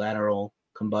Lord, Collateral,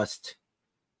 Combust,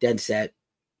 Dead Set,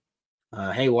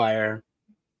 Haywire,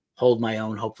 Hold My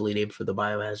Own, hopefully named for the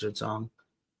Biohazard song,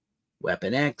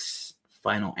 Weapon X,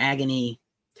 Final Agony.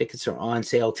 Tickets are on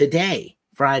sale today,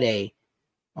 Friday,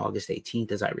 August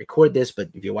 18th, as I record this. But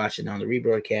if you're watching on the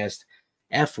rebroadcast,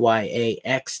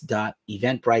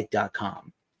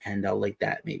 fyax.eventbrite.com. And I'll link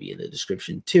that maybe in the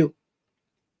description too.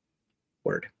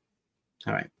 Word.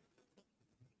 All right.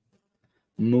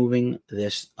 Moving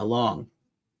this along.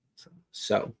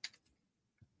 So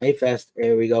Mayfest,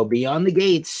 there we go. Beyond the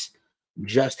Gates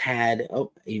just had,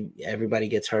 everybody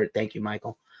gets hurt. Thank you,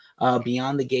 Michael.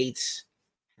 Beyond the Gates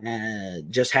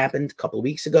just happened a couple of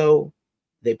weeks ago.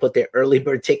 They put their early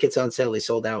bird tickets on sale. They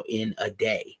sold out in a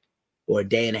day or a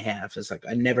day and a half. It's like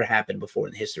it never happened before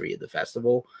in the history of the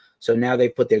festival. So now they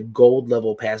put their gold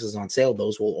level passes on sale.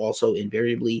 Those will also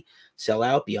invariably sell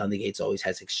out. Beyond the Gates always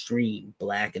has extreme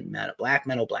black metal,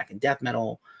 black and death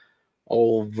metal,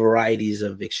 all varieties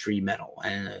of extreme metal.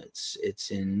 And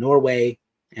it's in Norway,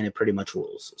 and it pretty much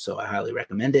rules. So I highly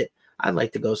recommend it. I'd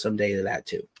like to go someday to that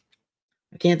too.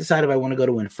 I can't decide if I want to go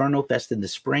to Inferno Fest in the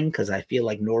spring, because I feel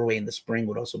like Norway in the spring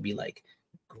would also be like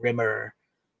grimmer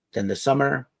than the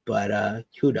summer, but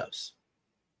who knows?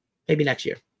 Maybe next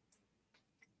year.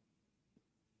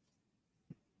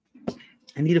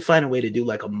 I need to find a way to do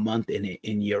like a month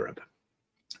in Europe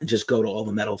and just go to all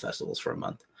the metal festivals for a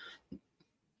month.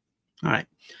 All right.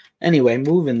 Anyway,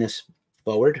 moving this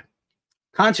forward.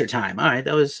 Concert time. All right.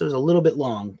 It was a little bit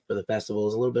long for the festival. It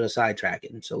was a little bit of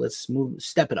sidetracking. So let's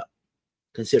step it up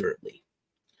considerably.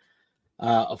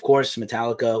 Of course,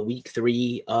 Metallica, week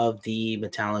 3 of the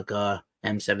Metallica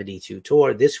M72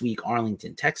 tour. This week,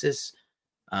 Arlington, Texas.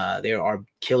 There are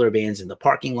killer bands in the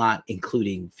parking lot,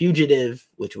 including Fugitive,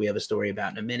 which we have a story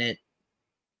about in a minute.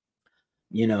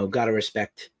 You know, gotta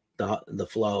respect the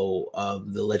flow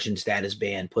of the Legend Status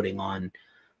band putting on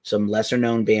some lesser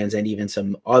known bands and even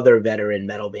some other veteran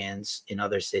metal bands in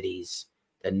other cities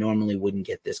that normally wouldn't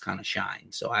get this kind of shine.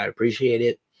 So I appreciate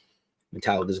it.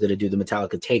 Metallica is going to do the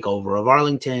Metallica takeover of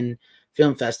Arlington,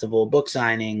 film festival, book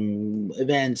signing,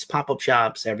 events, pop-up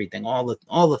shops, everything, all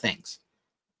the things.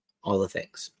 All the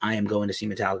things. I am going to see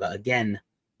Metallica again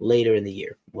later in the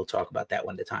year. We'll talk about that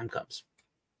when the time comes.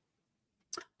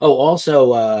 Oh,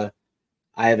 also,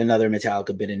 I have another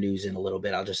Metallica bit of news in a little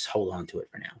bit. I'll just hold on to it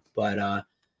for now. But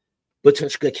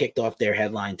Batushka kicked off their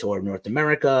headline tour of North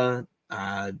America.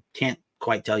 Can't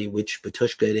quite tell you which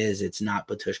Batushka it is. It's not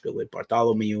Batushka with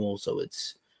Bartholomew, so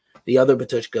it's the other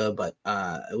Batushka. But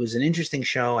it was an interesting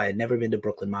show. I had never been to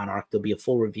Brooklyn Monarch. There'll be a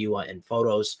full review and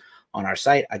photos on our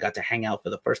site. I got to hang out for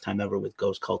the first time ever with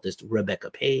ghost cultist Rebecca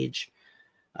Page.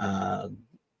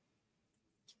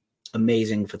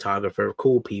 Amazing photographer,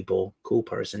 cool people, cool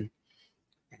person.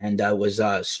 And was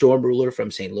Storm Ruler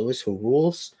from St. Louis, who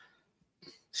rules.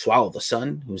 Swallow the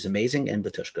Sun, who's amazing, and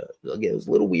Batushka. It was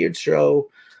a little weird show.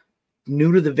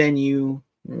 New to the venue,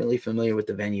 not really familiar with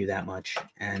the venue that much,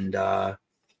 and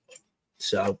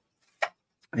so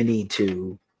I need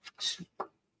to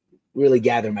really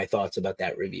gather my thoughts about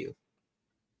that review.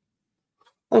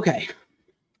 Okay,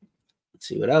 let's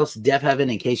see what else. Deaf Heaven,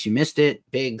 in case you missed it,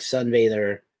 big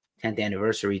Sunbather 10th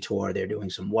anniversary tour. They're doing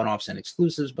some one-offs and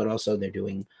exclusives, but also they're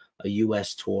doing a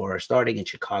U.S. tour starting in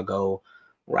Chicago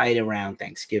right around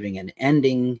Thanksgiving and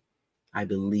ending, I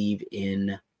believe,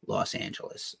 in Los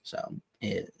Angeles, so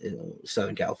in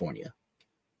Southern California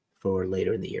for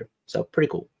later in the year. So pretty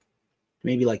cool.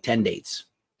 Maybe like 10 dates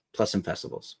plus some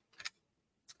festivals.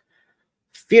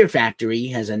 Fear Factory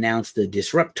has announced the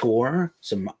Disrupt Tour,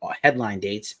 some headline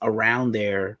dates around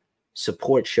their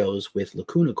support shows with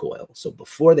Lacuna Coil. So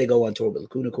before they go on tour with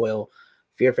Lacuna Coil,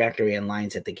 Fear Factory and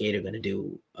Lions at the Gate are going to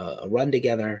do a run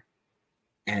together,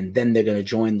 and then they're going to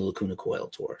join the Lacuna Coil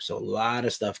tour. So a lot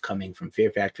of stuff coming from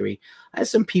Fear Factory. I have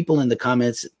some people in the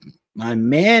comments. My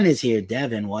man is here,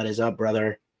 Devin. What is up,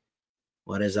 brother?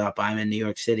 What is up? I'm in New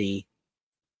York City,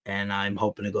 and I'm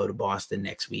hoping to go to Boston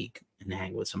next week and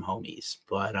hang with some homies,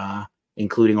 but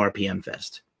including RPM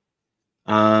Fest.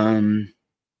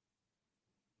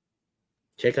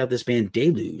 Check out this band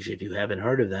Deluge if you haven't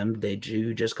heard of them. They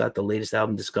just got the latest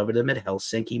album. Discovered them at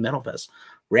Helsinki Metal Fest.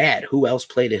 Rad. Who else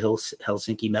played at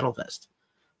Helsinki Metal Fest?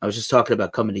 I was just talking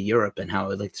about coming to Europe and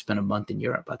how I'd like to spend a month in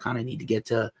Europe. I kind of need to get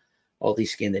to all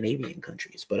these Scandinavian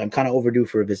countries, but I'm kind of overdue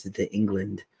for a visit to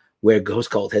England, where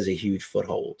Ghost Cult has a huge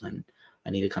foothold, and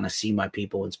I need to kind of see my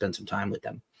people and spend some time with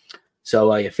them.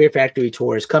 So your Fear Factory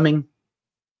tour is coming.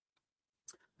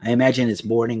 I imagine it's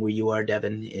morning where you are,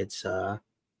 Devin. It's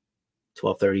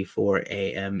 12:34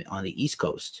 a.m. on the East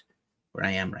Coast, where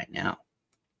I am right now.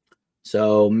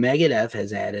 So Megadeth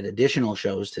has added additional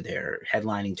shows to their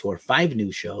headlining tour, 5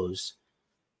 new shows.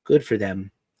 Good for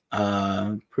them.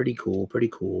 Pretty cool, pretty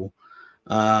cool.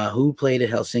 Who played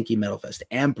at Helsinki Metal Fest?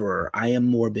 Emperor, I Am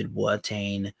Morbid,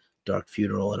 Watain, Dark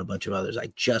Funeral, and a bunch of others.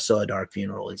 I just saw a Dark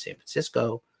Funeral in San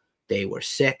Francisco. They were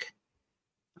sick.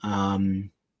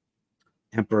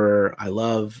 Emperor, I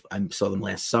love. I saw them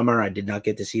last summer. I did not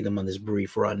get to see them on this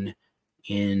brief run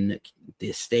in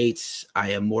the States.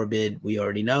 I Am Morbid, we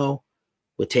already know.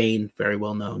 Watain, very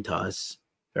well known to us.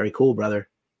 Very cool, brother.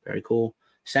 Very cool.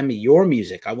 Send me your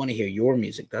music. I want to hear your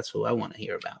music. That's who I want to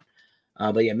hear about.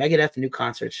 But yeah, Megadeth, new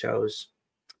concert shows.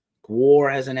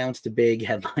 Gwar has announced a big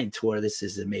headline tour. This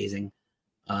is amazing.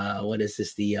 What is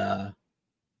this? This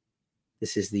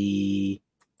is the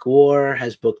Gwar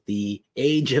has booked the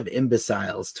Age of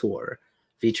Imbeciles tour,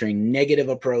 featuring Negative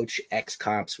Approach,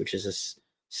 X-Cops, which is a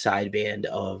side band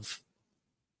of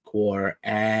Gwar,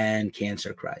 and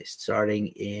Cancer Christ, starting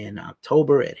in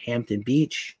October at Hampton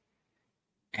Beach,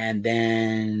 and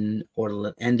then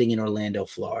ending in Orlando,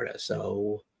 Florida.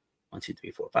 So 1, 2,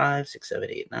 3, 4, 5, 6, 7,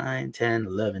 8, 9, 10,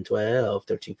 11, 12,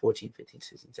 13, 14, 15,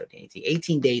 16, 17, 18.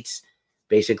 18 dates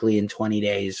basically in 20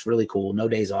 days. Really cool. No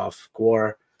days off.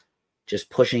 Gwar just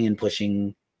pushing and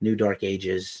pushing. New Dark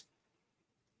Ages.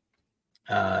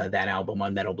 That album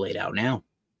on Metal Blade out now.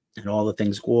 And all the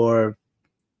things Gwar.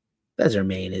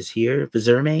 Bezermain is here.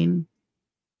 Bezermain.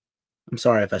 I'm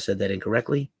sorry if I said that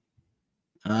incorrectly.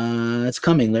 It's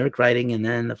coming. Lyric writing and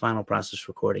then the final process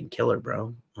recording. Killer,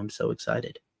 bro. I'm so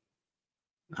excited.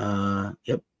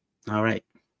 Yep. All right.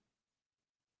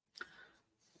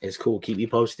 It's cool. Keep me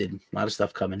posted. A lot of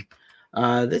stuff coming.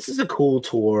 This is a cool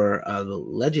tour. The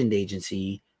Legend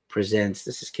Agency presents.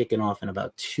 This is kicking off in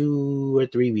about 2 or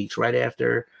 3 weeks, right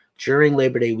after, during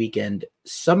Labor Day weekend,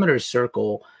 Summoner's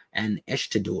Circle and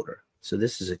Ishtadur. So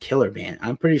this is a killer band.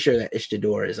 I'm pretty sure that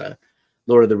Ishtadur is a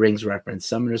Lord of the Rings reference.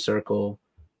 Summoner's Circle,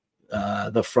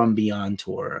 the From Beyond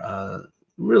tour.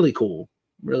 Really cool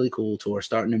tour,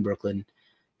 starting in Brooklyn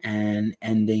and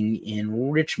ending in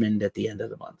Richmond at the end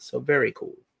of the month. So very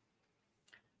cool.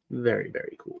 Very,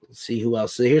 very cool. Let's see who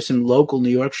else. So here's some local New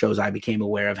York shows I became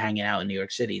aware of hanging out in New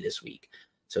York City this week.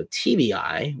 So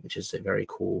TBI, which is a very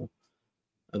cool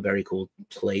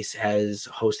place, has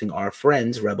hosting our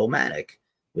friends Rebelmatic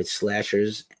with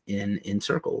Slashers in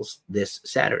Circles this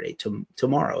Saturday,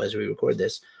 tomorrow, as we record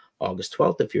this, August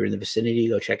 12th. If you're in the vicinity,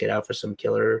 go check it out for some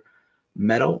killer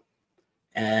metal,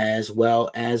 as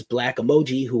well as Black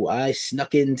Emoji, who I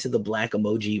snuck into the Black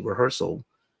Emoji rehearsal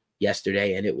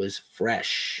yesterday, and it was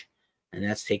fresh. And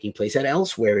that's taking place at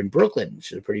Elsewhere in Brooklyn,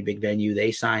 which is a pretty big venue.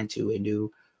 They signed to a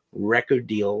new record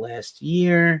deal last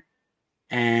year,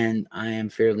 and I am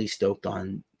fairly stoked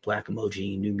on Black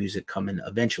Emoji, new music coming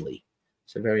eventually.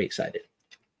 So very excited.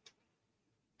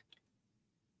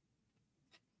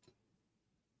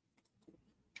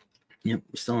 Yep,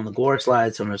 still on the Gore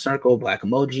slide, Summer Circle, Black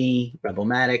Emoji,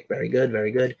 Rebelmatic. Very good,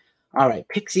 very good. All right,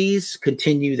 Pixies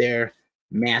continue their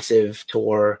massive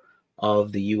tour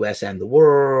of the U.S. and the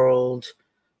world.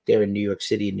 They're in New York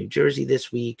City and New Jersey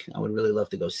this week. I would really love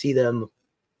to go see them.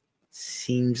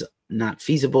 Seems not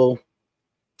feasible.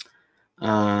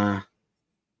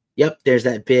 Yep, there's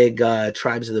that big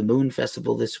Tribes of the Moon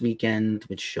festival this weekend,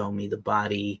 which Show Me the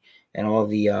Body and all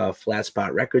the Flat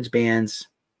Spot Records bands.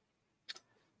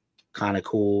 Kind of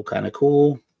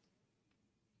cool,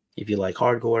 if you like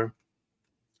hardcore.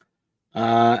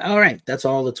 All right, that's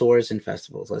all the tours and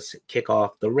festivals. Let's kick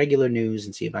off the regular news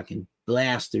and see if I can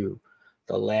blast through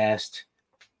the last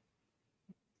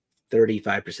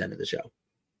 35% of the show.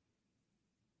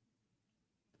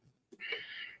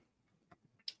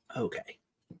 Okay.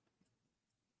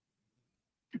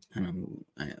 And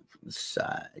I have the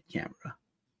side camera.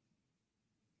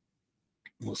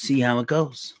 We'll see how it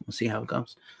goes.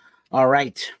 All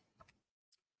right.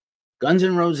 Guns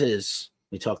N' Roses.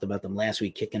 We talked about them last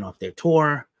week, kicking off their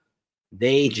tour.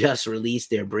 They just released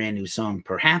their brand new song,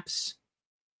 Perhaps.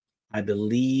 I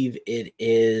believe it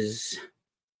is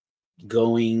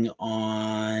going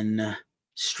on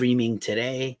streaming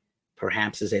today.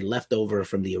 Perhaps is a leftover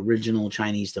from the original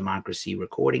Chinese Democracy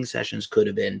recording sessions. Could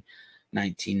have been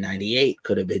 1998,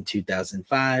 could have been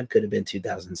 2005, could have been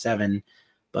 2007.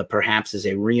 But Perhaps is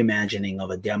a reimagining of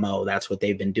a demo. That's what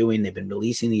they've been doing. They've been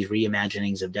releasing these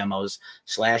reimaginings of demos.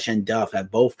 Slash and Duff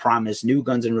have both promised new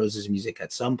Guns N' Roses music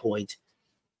at some point.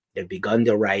 They've begun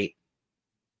to write.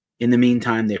 In the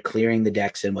meantime, they're clearing the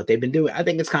decks, and what they've been doing, I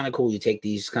think it's kind of cool. You take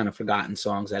these kind of forgotten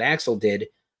songs that Axl did,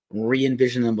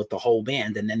 re-envision them with the whole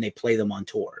band, and then they play them on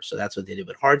tour. So that's what they did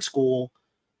with Hard School.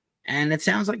 And it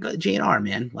sounds like GNR,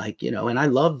 man. Like, you know, and I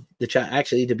love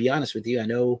actually, to be honest with you, I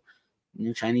know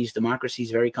Chinese Democracy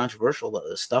is very controversial.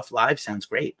 The stuff live sounds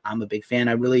great. I'm a big fan.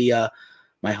 I really,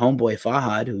 my homeboy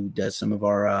Fahad, who does some of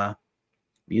our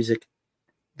music,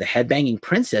 the Headbanging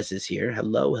Princess is here.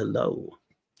 Hello.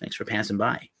 Thanks for passing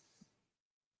by.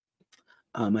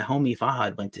 My homie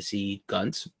Fahad went to see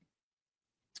Guns.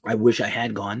 I wish I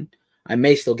had gone. I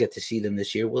may still get to see them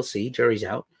this year. We'll see. Jury's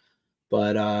out.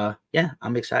 But yeah,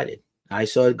 I'm excited. I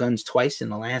saw Guns twice in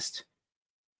the last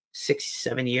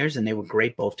 6-7 years, and they were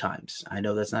great both times. I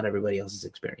know that's not everybody else's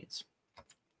experience.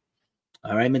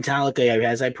 All right, Metallica,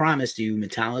 as I promised you,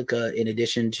 Metallica, in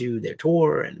addition to their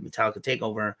tour and Metallica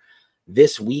Takeover,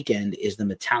 this weekend is the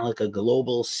Metallica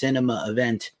Global Cinema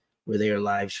event, where they are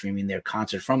live streaming their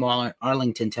concert from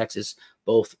Arlington, Texas,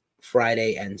 both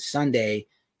Friday and Sunday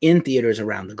in theaters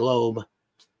around the globe.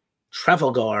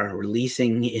 Trafalgar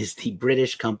Releasing is the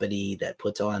British company that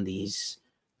puts on these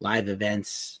live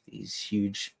events, these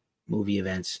huge movie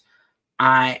events.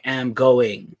 I am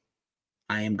going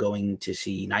to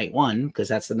see night one, because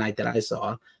that's the night that I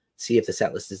saw, see if the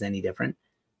set list is any different.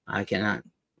 I cannot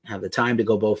have the time to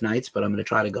go both nights, but I'm going to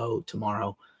try to go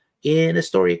tomorrow in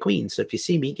Astoria, Queens. So if you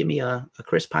see me, give me a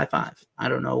crisp high five. I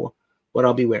don't know what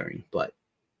I'll be wearing, but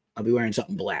I'll be wearing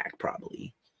something black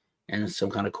probably, and some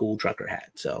kind of cool trucker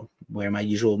hat. So wear my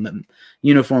usual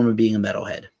uniform of being a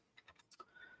metalhead.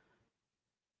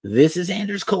 This is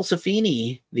Anders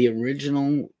Colsafini, the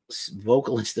original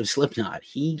vocalist of Slipknot.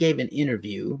 He gave an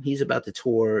interview. He's about to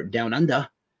tour Down Under,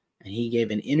 and he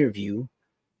gave an interview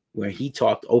where he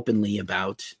talked openly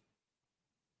about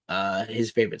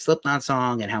his favorite Slipknot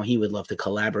song and how he would love to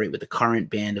collaborate with the current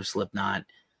band of Slipknot.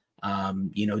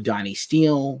 Donnie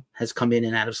Steele has come in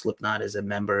and out of Slipknot as a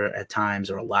member at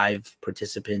times, or a live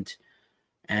participant.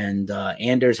 And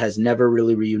Anders has never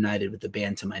really reunited with the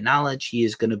band to my knowledge. He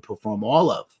is going to perform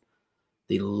all of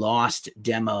the lost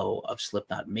demo of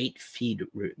Slipknot, Mate,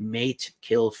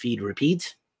 Kill, Feed,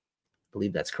 Repeat. I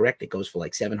believe that's correct. It goes for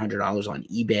like $700 on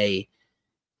eBay.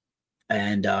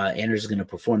 And Anders is going to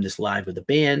perform this live with the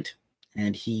band,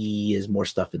 and he has more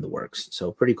stuff in the works.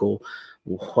 So pretty cool.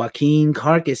 Joaquin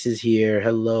Carcass is here.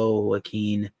 Hello,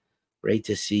 Joaquin. Great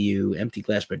to see you. Empty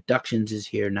Glass Productions is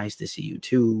here. Nice to see you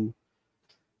too.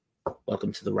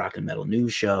 Welcome to the Rock and Metal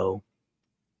News Show.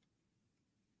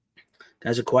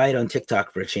 Guys are quiet on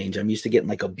TikTok for a change. I'm used to getting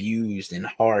like abused and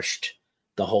harshed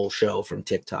the whole show from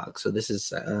TikTok. So this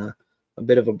is a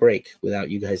bit of a break without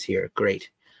you guys here. Great.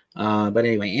 But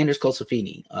anyway, Anders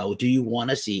Colsafini. Do you want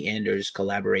to see Anders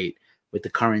collaborate with the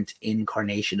current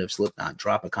incarnation of Slipknot?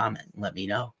 Drop a comment. Let me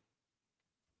know.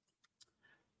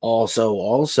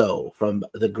 Also from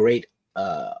the great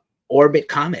Orbit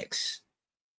Comics,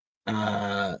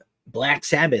 Black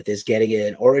Sabbath is getting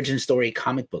an origin story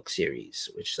comic book series,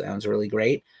 which sounds really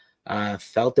great.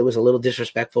 Felt it was a little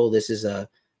disrespectful. This is a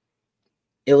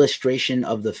illustration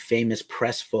of the famous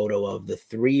press photo of the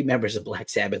 3 members of Black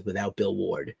Sabbath without Bill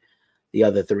Ward. the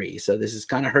other three. So this is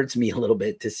kind of hurts me a little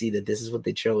bit to see that this is what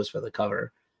they chose for the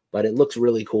cover, but it looks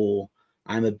really cool.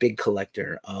 I'm a big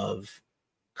collector of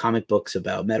comic books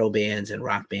about metal bands and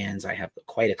rock bands. I have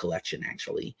quite a collection,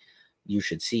 actually. You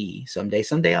should see someday.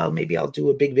 Someday I'll do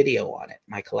a big video on it.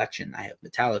 My collection. I have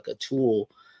Metallica, Tool.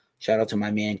 Shout out to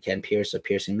my man Ken Pierce of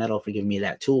Piercing Metal for giving me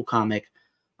that Tool comic.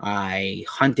 I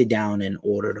hunted down and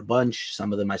ordered a bunch.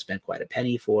 Some of them I spent quite a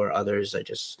penny for. Others I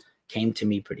just came to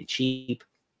me pretty cheap.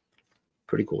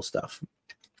 Pretty cool stuff.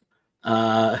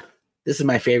 This is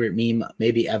my favorite meme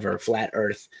maybe ever, Flat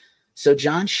Earth. So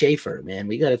John Schaefer, man,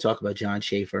 we got to talk about John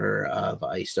Schaefer of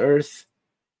Iced Earth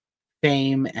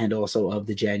fame and also of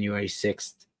the January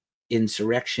 6th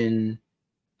insurrection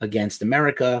against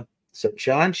America. So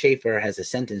John Schaefer has a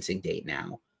sentencing date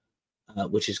now,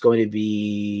 which is going to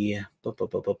be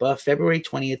February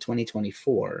 20th,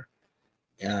 2024.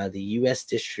 The U.S.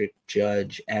 District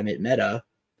Judge Amit Mehta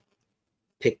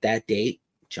picked that date.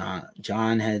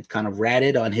 John had kind of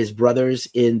ratted on his brothers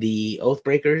in the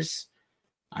Oathbreakers.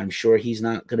 I'm sure he's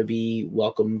not going to be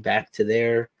welcome back to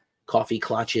their coffee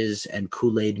clutches and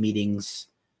Kool-Aid meetings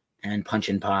and punch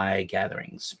and pie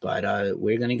gatherings. But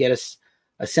we're going to get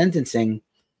a sentencing.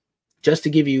 Just to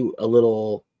give you a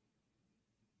little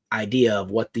idea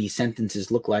of what the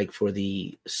sentences look like for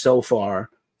the so far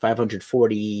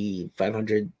 540,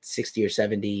 560 or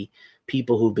 70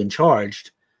 people who've been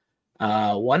charged.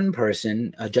 One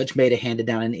person, Judge Mehta handed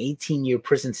down an 18-year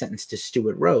prison sentence to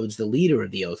Stuart Rhodes, the leader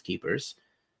of the Oath Keepers,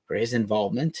 for his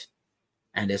involvement.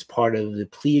 And as part of the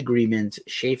plea agreement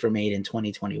Schaefer made in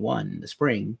 2021, in the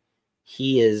spring,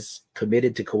 he is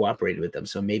committed to cooperate with them.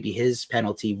 So maybe his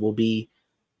penalty will be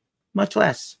much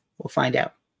less. We'll find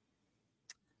out.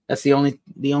 That's the only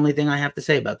thing I have to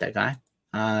say about that guy.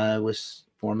 I was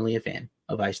formerly a fan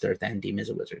of Iced Earth and Demons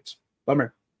and Wizards.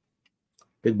 Bummer.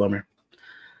 Big bummer.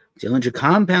 Dillinger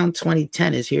Compound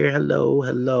 2010 is here. Hello,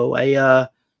 hello.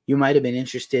 You might have been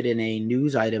interested in a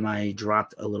news item I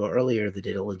dropped a little earlier, the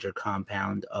Dillinger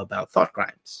Compound, about Thought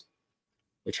Crimes,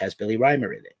 which has Billy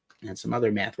Reimer in it and some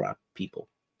other math rock people.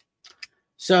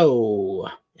 So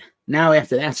now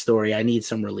after that story, I need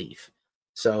some relief.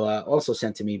 So also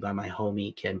sent to me by my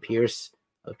homie Ken Pierce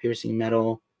of Piercing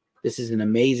Metal. This is an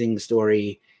amazing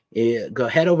story. Go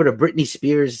head over to Britney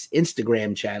Spears'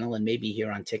 Instagram channel and maybe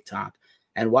here on TikTok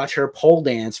and watch her pole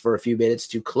dance for a few minutes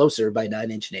to Closer by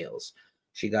Nine Inch Nails.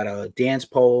 She got a dance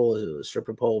pole, a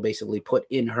stripper pole, basically put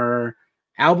in her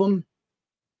album,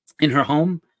 in her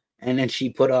home, and then she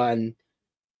put on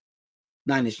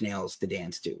Nine Inch Nails to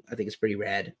dance to. I think it's pretty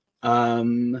rad.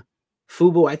 Fubu,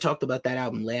 I talked about that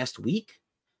album last week.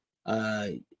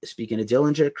 Speaking of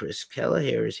Dillinger, Chris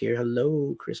Kelleher is here.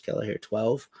 Hello, Chris Kelleher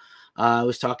 12. I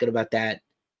was talking about that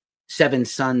Seven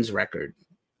Sons record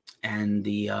and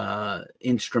the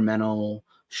instrumental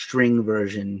string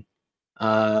version.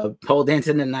 Pole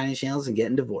dancing in Nine Inch Nails and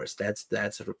getting divorced. That's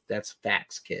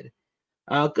facts, kid.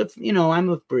 Good. I'm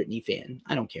a Britney fan.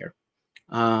 I don't care.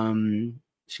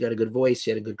 She got a good voice. She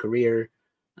had a good career.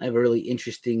 I have a really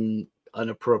interesting,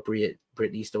 inappropriate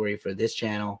Britney story for this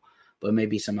channel, but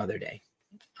maybe some other day.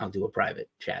 I'll do a private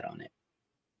chat on it.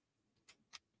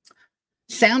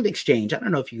 Sound Exchange. I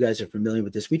don't know if you guys are familiar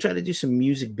with this. We try to do some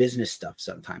music business stuff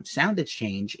sometimes. Sound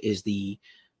Exchange is the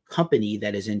company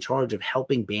that is in charge of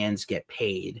helping bands get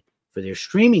paid for their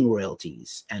streaming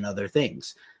royalties and other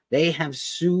things. They have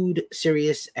sued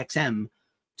SiriusXM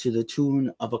to the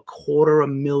tune of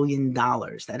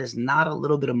 $250,000. That is not a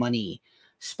little bit of money.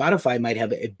 Spotify might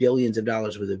have billions of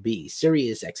dollars with a B.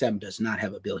 SiriusXM does not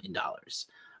have $1 billion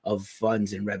of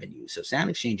funds and revenue. So Sound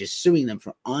Exchange is suing them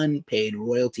for unpaid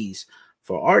royalties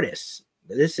for artists.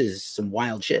 This is some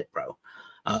wild shit, bro.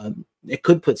 It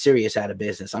could put Sirius out of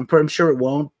business. I'm sure it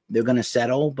won't. They're going to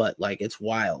settle, but it's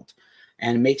wild.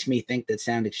 And it makes me think that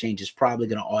Sound Exchange is probably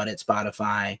going to audit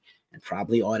Spotify and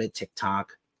probably audit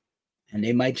TikTok. And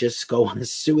they might just go on a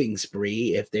suing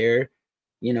spree if they're,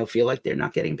 feel like they're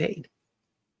not getting paid.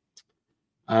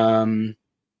 So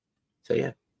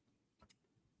yeah.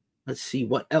 Let's see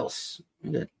what else.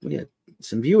 We got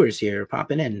some viewers here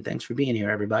popping in. Thanks for being here,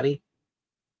 everybody.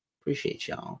 Appreciate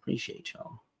y'all.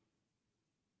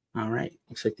 All right.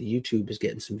 Looks like the YouTube is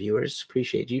getting some viewers.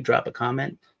 Appreciate you. Drop a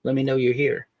comment. Let me know you're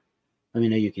here. Let me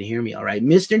know you can hear me. All right.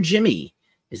 Mr. Jimmy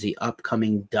is the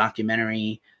upcoming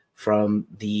documentary from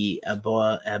the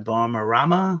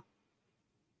Abramarama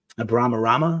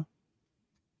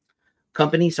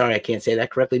company. Sorry, I can't say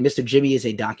that correctly. Mr. Jimmy is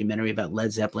a documentary about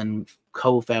Led Zeppelin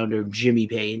co-founder Jimmy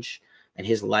Page and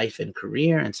his life and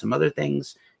career and some other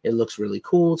things. It looks really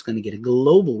cool. It's going to get a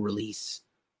global release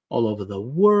all over the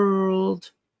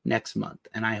world next month.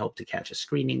 And I hope to catch a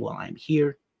screening while I'm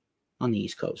here. on the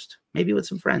East Coast, maybe with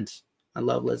some friends. I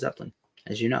love Led Zeppelin,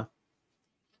 as you know.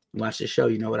 Watch this show,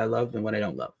 you know what I love and what I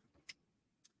don't love.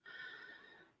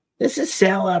 This is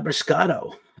Sal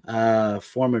Abrascato,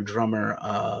 former drummer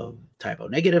of Typo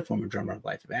Negative, former drummer of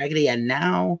Life of Agony, and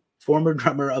now former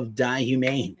drummer of Die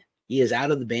Humane. He is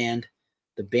out of the band.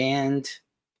 The band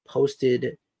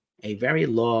posted a very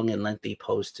long and lengthy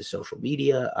post to social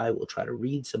media. I will try to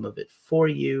read some of it for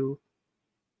you.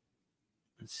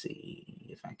 Let's see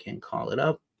if I can call it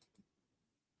up.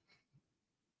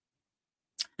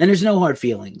 And there's no hard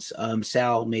feelings.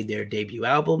 Sal made their debut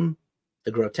album,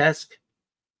 The Grotesque.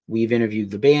 We've interviewed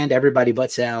the band. Everybody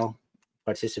but Sal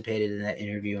participated in that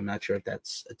interview. I'm not sure if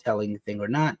that's a telling thing or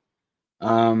not.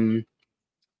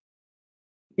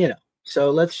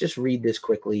 So let's just read this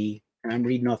quickly. And I'm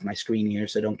reading off my screen here,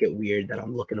 so don't get weird that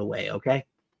I'm looking away, okay?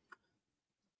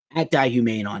 At Die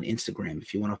Humane on Instagram,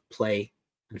 if you want to play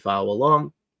and follow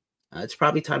along. It's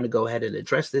probably time to go ahead and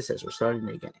address this as we're starting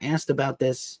to get asked about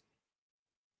this.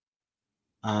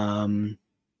 Sal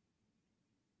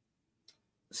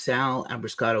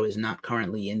Abrascato is not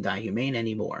currently in Die Humane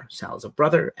anymore. Sal is a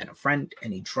brother and a friend,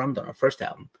 and he drummed on our first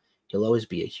album. He'll always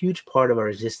be a huge part of our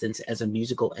existence as a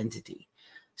musical entity.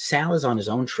 Sal is on his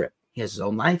own trip. He has his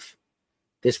own life.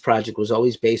 This project was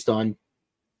always based on,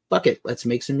 fuck it, let's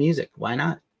make some music. Why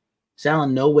not? Sal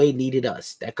in no way needed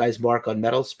us. That guy's mark on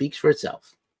metal speaks for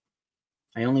itself.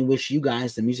 I only wish you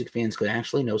guys, the music fans, could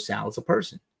actually know Sal as a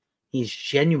person. He's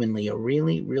genuinely a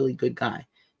really, really good guy.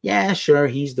 Yeah, sure,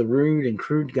 he's the rude and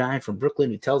crude guy from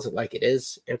Brooklyn who tells it like it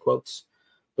is, air quotes.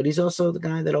 But he's also the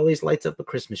guy that always lights up a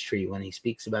Christmas tree when he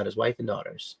speaks about his wife and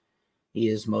daughters. He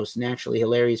is most naturally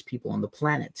hilarious people on the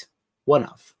planet. One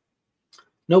of.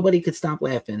 Nobody could stop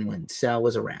laughing when Sal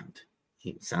was around.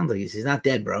 He sounds like he's not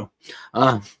dead, bro.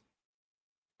 I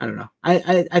don't know.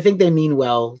 I think they mean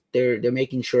well. They're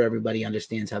making sure everybody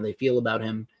understands how they feel about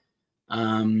him.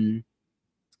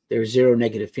 There's zero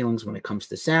negative feelings when it comes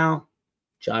to Sal.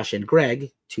 Josh and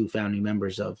Greg, two founding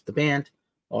members of the band,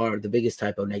 are the biggest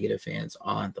Typo Negative fans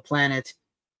on the planet.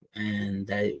 And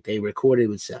they recorded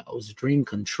with Sal. It was a dream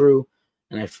come true.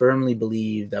 And I firmly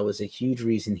believe that was a huge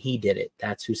reason he did it.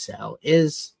 That's who Sal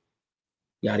is.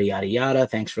 Yada, yada, yada.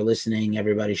 Thanks for listening.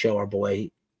 Everybody show our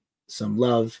boy some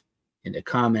love in the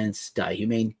comments. Die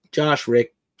Humane, Josh,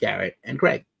 Rick, Garrett, and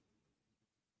Greg.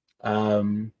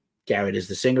 Garrett is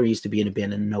the singer. He used to be in a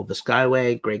band in Nova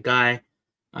Skyway. Great guy.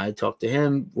 I talked to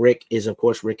him. Rick is, of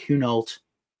course, Rick Hunolt,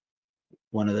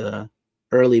 one of the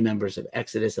early members of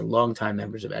Exodus and longtime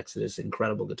members of Exodus,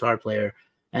 incredible guitar player.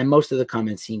 And most of the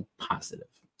comments seem positive.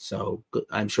 So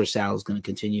I'm sure Sal's going to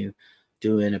continue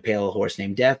doing A Pale Horse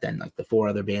Named Death and like the 4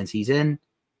 other bands he's in.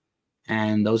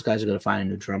 And those guys are going to find a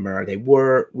new drummer.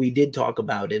 We did talk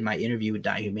about in my interview with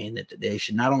Die Humane that they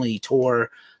should not only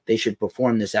tour, they should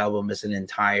perform this album as an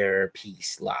entire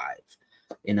piece live.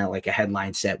 Like a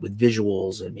headline set with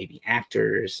visuals and maybe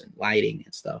actors and lighting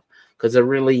and stuff, because a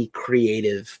really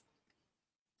creative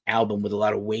album with a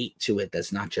lot of weight to it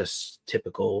that's not just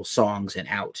typical songs and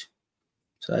out.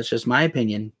 So that's just my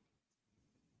opinion.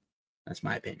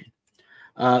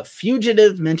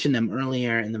 Fugitive, mentioned them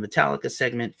earlier in the Metallica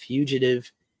segment.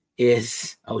 Fugitive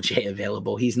is OJ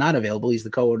available. He's not available. He's the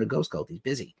co-owner of Ghost Cult. He's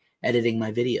busy editing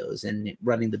my videos and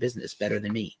running the business better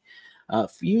than me.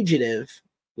 Fugitive,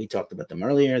 we talked about them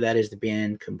earlier. That is the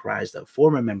band comprised of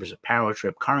former members of Power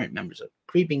Trip, current members of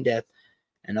Creeping Death,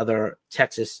 and other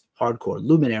Texas hardcore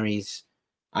luminaries.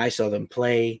 I saw them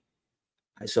play.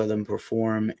 I saw them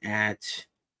perform at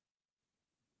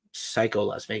Psycho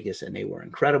Las Vegas, and they were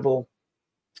incredible.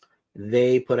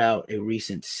 They put out a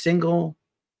recent single.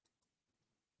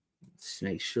 Let's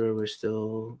make sure we're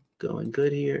still going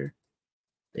good here.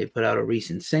 They put out a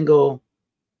recent single,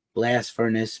 Blast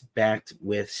Furnace, backed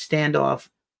with Standoff.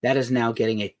 That is now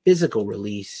getting a physical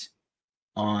release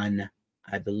on,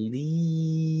 I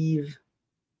believe,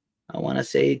 I want to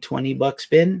say $20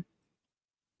 Spin.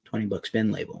 $20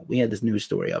 Spin label. We had this news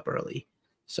story up early.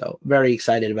 So very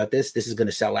excited about this. This is going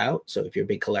to sell out. So if you're a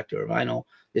big collector of vinyl,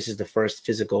 this is the first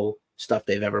physical stuff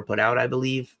they've ever put out, I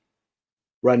believe.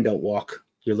 Run, don't walk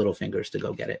your little fingers to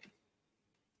go get it.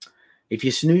 If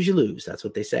you snooze, you lose. That's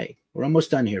what they say. We're almost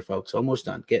done here, folks. Almost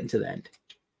done. Getting to the end.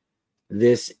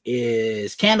 This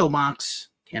is Candlebox.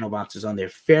 Candlebox is on their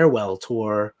farewell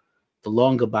tour. The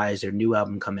Long Goodbye is their new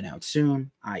album coming out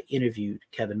soon. I interviewed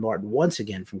Kevin Martin once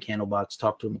again from Candlebox.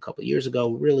 Talked to him a couple of years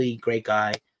ago. Really great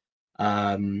guy.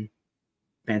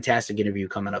 Fantastic interview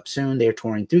coming up soon. They're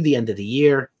touring through the end of the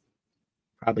year.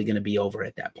 Probably going to be over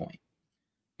at that point.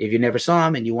 If you never saw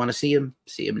him and you want to see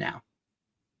him now.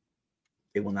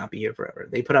 They will not be here forever.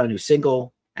 They put out a new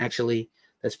single, actually.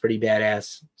 That's pretty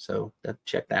badass. So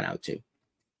check that out too.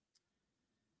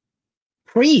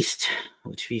 Priest,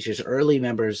 which features early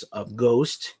members of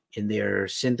Ghost in their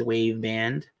synthwave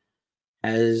band,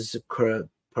 has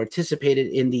participated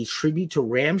in the Tribute to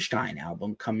Rammstein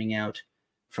album coming out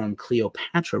from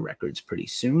Cleopatra Records pretty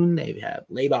soon. They have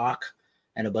Laibach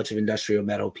and a bunch of industrial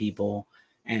metal people.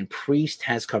 And Priest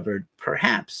has covered,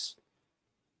 perhaps,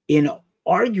 in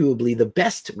arguably the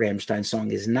best Rammstein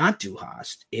song is not Du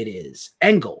Hast, it is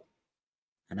Engel.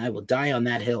 And I will die on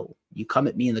that hill. You come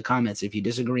at me in the comments if you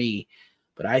disagree,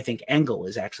 but I think Engel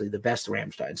is actually the best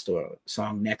Rammstein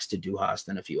song next to Du Hast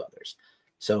and a few others.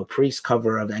 So Priest's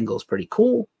cover of Engel is pretty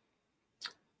cool.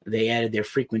 They added their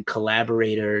frequent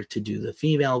collaborator to do the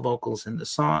female vocals in the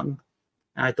song.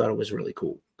 I thought it was really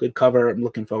cool. Good cover. I'm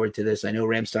looking forward to this. I know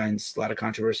Rammstein's a lot of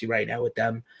controversy right now with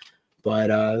them,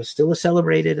 but still a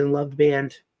celebrated and loved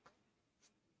band.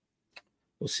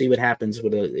 We'll see what happens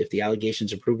with if the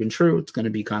allegations are proven true. It's going to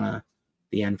be kind of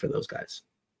the end for those guys.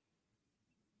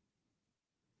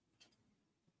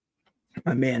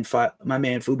 My man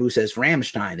Fubu says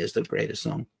Rammstein is the greatest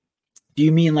song. Do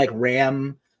you mean like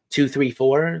Ram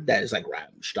 234? That is like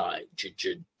Rammstein.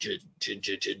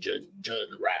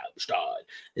 Rammstein.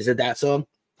 Is it that song?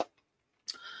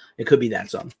 It could be that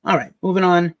song. All right, moving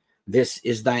on. This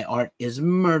Is Thy Art Is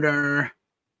Murder.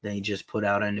 They just put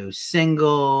out a new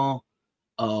single.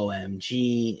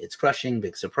 OMG, it's crushing.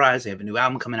 Big surprise. They have a new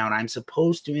album coming out. I'm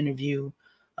supposed to interview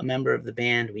a member of the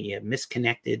band. We have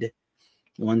misconnected.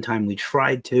 One time we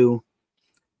tried to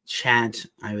chat.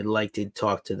 I would like to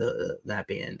talk to that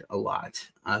band a lot.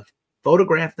 I've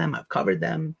photographed them. I've covered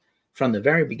them from the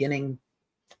very beginning.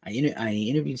 I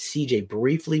interviewed CJ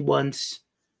briefly once,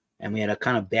 and we had a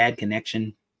kind of bad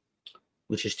connection,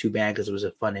 which is too bad because it was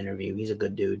a fun interview. He's a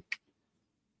good dude.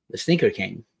 The Sneaker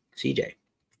King, CJ.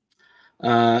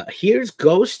 Here's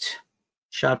Ghost,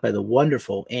 shot by the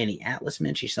wonderful Annie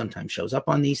Atlasman. She sometimes shows up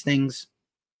on these things,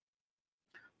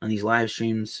 on these live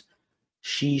streams.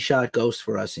 She shot Ghost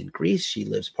for us in Greece. She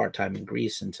lives part-time in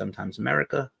Greece and sometimes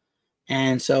America.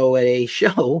 And so at a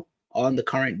show on the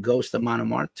current Ghost of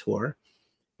Monomart tour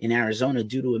in Arizona,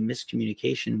 due to a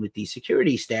miscommunication with the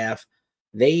security staff,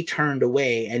 they turned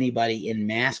away anybody in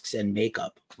masks and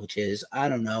makeup, which is, I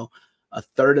don't know, a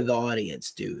third of the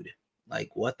audience, dude.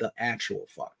 Like, what the actual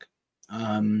fuck?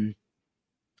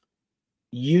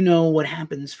 You know what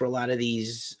happens for a lot of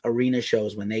these arena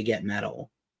shows when they get metal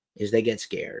is they get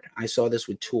scared. I saw this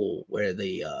with Tool, where where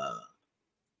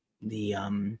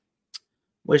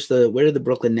did the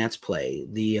Brooklyn Nets play?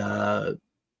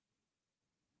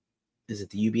 Is it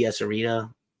the UBS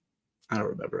Arena? I don't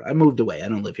remember. I moved away. I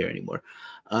don't live here anymore.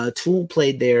 Tool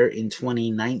played there in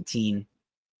 2019,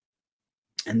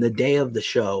 and the day of the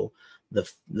show, the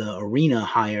arena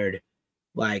hired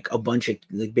like a bunch of,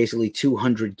 like, basically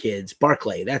 200 kids.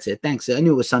 Barclay, that's it. Thanks. I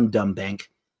knew it was some dumb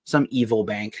bank, some evil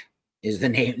bank is the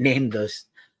name this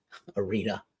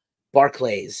arena.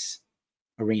 Barclays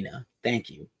Arena. Thank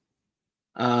you.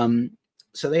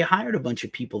 So they hired a bunch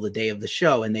of people the day of the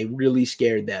show, and they really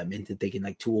scared them into thinking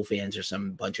like Tool fans are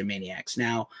some bunch of maniacs.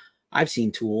 Now, I've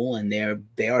seen Tool, and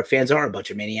fans are a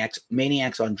bunch of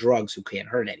maniacs on drugs who can't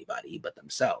hurt anybody but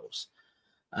themselves.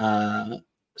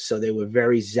 So they were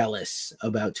very zealous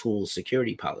about Tool's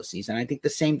security policies. And I think the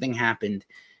same thing happened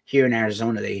here in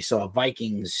Arizona. They saw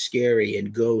Vikings scary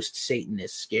and Ghost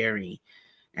Satanists scary.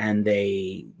 And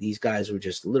these guys were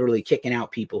just literally kicking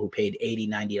out people who paid $80,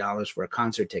 $90 for a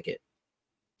concert ticket.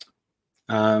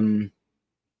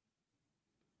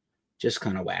 Just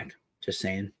kind of whack. Just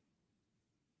saying.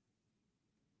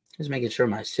 Just making sure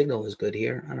my signal is good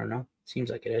here. I don't know. Seems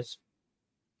like it is.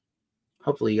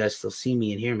 Hopefully you guys still see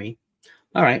me and hear me.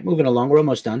 All right, moving along. We're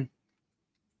almost done.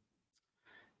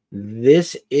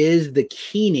 This is The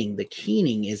Keening. The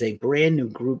Keening is a brand new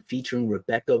group featuring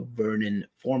Rebecca Vernon,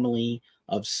 formerly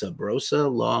of Sub Rosa,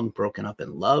 long broken up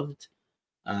and loved.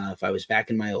 If I was back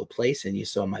in my old place and you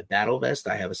saw my battle vest,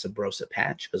 I have a Sub Rosa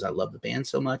patch because I love the band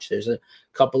so much. There's a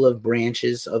couple of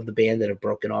branches of the band that have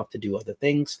broken off to do other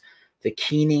things. The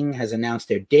Keening has announced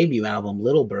their debut album,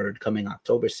 Little Bird, coming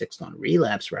October 6th on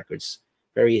Relapse Records,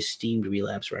 very esteemed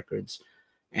Relapse Records.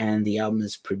 And the album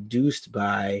is produced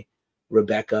by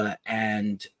Rebecca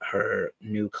and her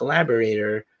new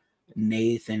collaborator,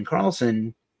 Nathan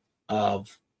Carlson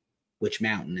of Witch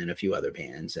Mountain and a few other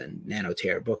bands, and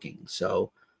Nanoterror Booking.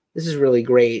 So this is really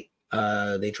great.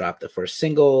 They dropped the first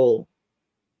single,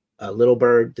 Little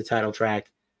Bird, the title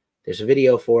track. There's a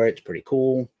video for it. It's pretty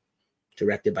cool.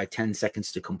 Directed by 10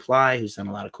 Seconds to Comply, who's done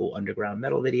a lot of cool underground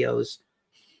metal videos.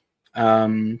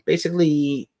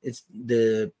 Basically, it's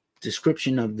the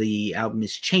description of the album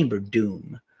is chamber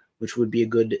doom, which would be a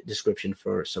good description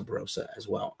for Sub Rosa as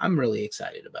well. I'm really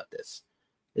excited about this.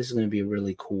 This is going to be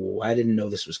really cool. I didn't know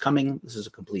this was coming. This is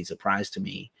a complete surprise to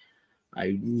me.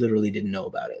 I literally didn't know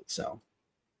about it. So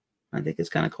I think it's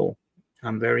kind of cool.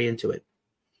 I'm very into it.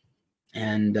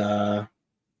 And,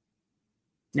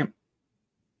 yep.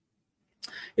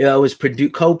 It was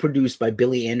co-produced by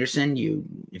Billy Anderson.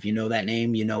 If you know that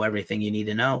name, you know everything you need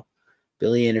to know.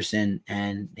 Billy Anderson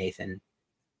and Nathan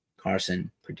Carson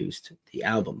produced the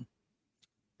album.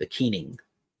 The Keening.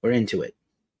 We're into it.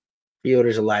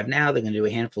 Pre-orders are live now. They're going to do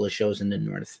a handful of shows in the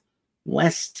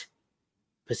Northwest,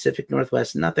 Pacific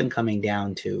Northwest. Nothing coming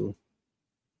down to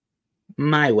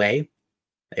my way.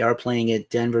 They are playing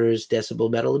at Denver's Decibel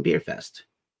Metal and Beer Fest.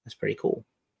 That's pretty cool.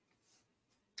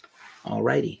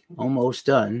 Alrighty, almost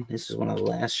done. This is one of the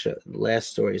last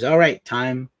stories. All right,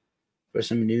 time for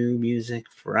some New Music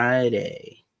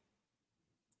Friday.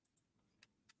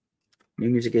 New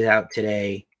music is out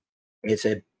today. It's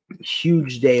a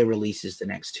huge day of releases the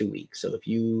next 2 weeks. So if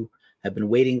you have been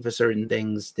waiting for certain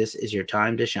things, this is your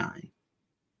time to shine.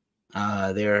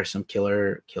 There are some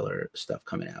killer stuff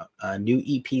coming out. A new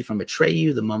EP from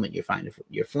Atreyu, The Moment You Find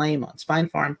Your Flame on Spine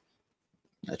Farm.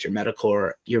 That's your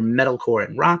metalcore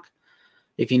and rock.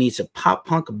 If you need some pop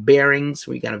punk bearings,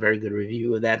 we got a very good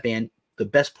review of that band. The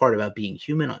Best Part About Being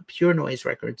Human on Pure Noise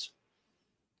Records.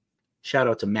 Shout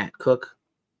out to Matt Cook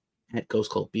at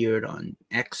Ghost Cult Beard on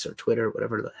X or Twitter,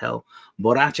 whatever the hell.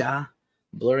 Borracha,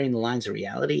 Blurring the Lines of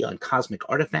Reality on Cosmic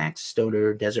Artifacts,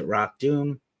 Stoner Desert Rock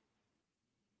Doom.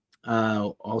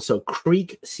 Also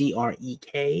Creek,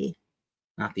 C-R-E-K,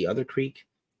 not the other Creek.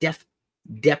 Depth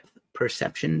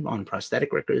Perception on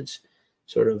Prosthetic Records.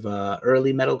 Sort of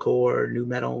early metalcore, new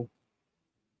metal.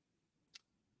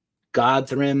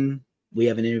 Godthrim, we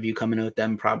have an interview coming out with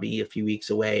them probably a few weeks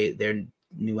away. Their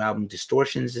new album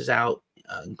Distortions is out.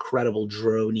 Incredible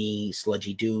droney,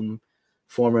 sludgy doom.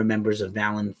 Former members of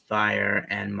Valenfire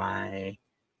and My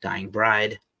Dying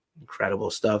Bride.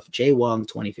 Incredible stuff. Jay Wong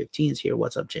 2015 is here.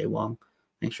 What's up, Jay Wong?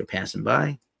 Thanks for passing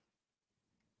by.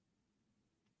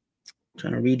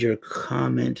 Trying to read your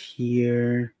comment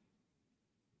here.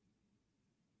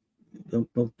 Boom,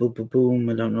 boom, boom, boom, boom.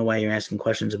 I don't know why you're asking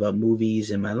questions about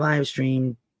movies in my live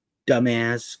stream.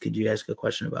 Dumbass. Could you ask a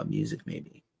question about music,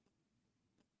 maybe?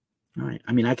 All right.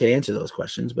 I mean, I could answer those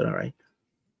questions, but all right.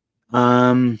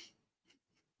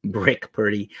 Brick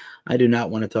Purdy. I do not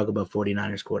want to talk about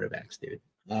 49ers quarterbacks, dude.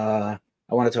 I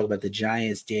want to talk about the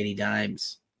Giants, Danny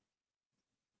Dimes.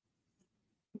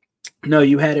 No,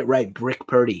 you had it right, Brick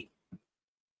Purdy.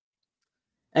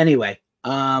 Anyway,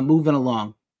 moving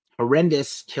along.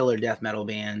 Horrendous killer death metal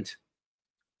band,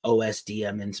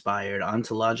 OSDM inspired,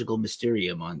 Ontological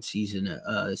Mysterium on Season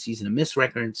of Mist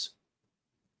Records.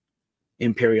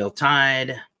 Imperial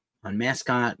Tide on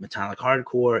Mascot, Metallic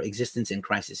Hardcore, Existence in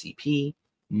Crisis EP.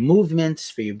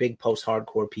 Movements for your big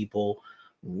post-hardcore people.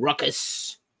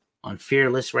 Ruckus on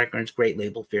Fearless Records, great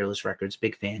label, Fearless Records,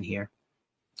 big fan here.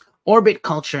 Orbit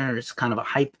Culture is kind of a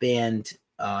hype band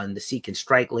on the Seek and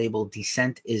Strike label.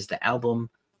 Descent is the album.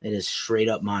 It is straight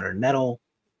up modern metal.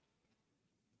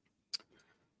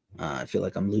 I feel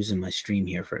like I'm losing my stream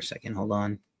here for a second.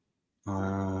 Hold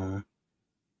on.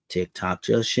 TikTok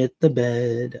just shit the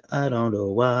bed. I don't know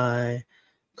why.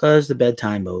 Because the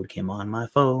bedtime mode came on my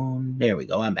phone. There we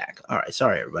go. I'm back. All right.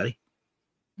 Sorry, everybody.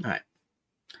 All right.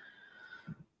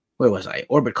 Where was I?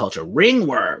 Orbit Culture.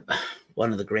 Ringworm.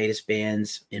 One of the greatest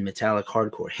bands in metallic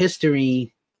hardcore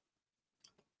history.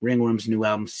 Ringworm's new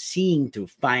album, Seeing Through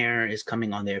Fire, is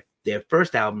coming on their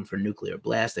first album for Nuclear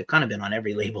Blast. They've kind of been on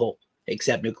every label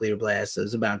except Nuclear Blast, so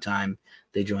it's about time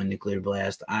they joined Nuclear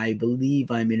Blast. I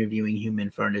believe I'm interviewing Human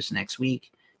Furnace next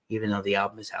week, even though the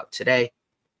album is out today.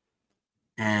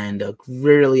 And a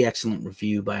really excellent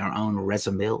review by our own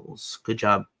Reza Mills. Good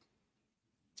job.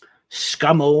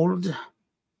 Scumold,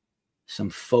 some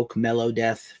folk mellow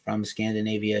death from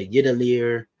Scandinavia.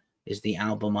 Yidalir is the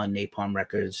album on Napalm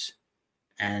Records.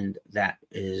 And that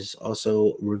is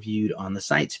also reviewed on the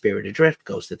site. Spirit Adrift,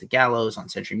 Ghost at the Gallows on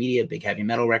Century Media, big heavy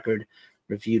metal record,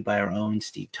 reviewed by our own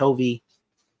Steve Tovey.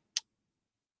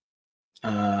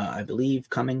 I believe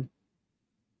coming.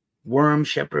 Worm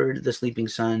Shepherd, The Sleeping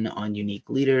Sun on Unique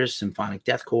Leaders, Symphonic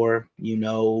Deathcore. You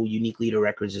know, Unique Leader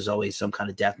Records is always some kind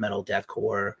of death metal,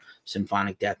 deathcore,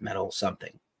 symphonic death metal,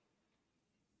 something.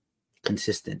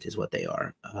 Consistent is what they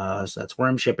are. So that's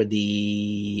Worm Shepherd.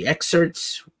 The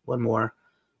excerpts, one more.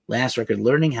 Last record,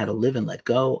 Learning How to Live and Let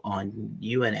Go on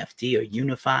UNFD or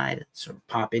Unified, sort of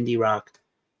pop indie rock.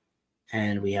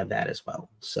 And we have that as well.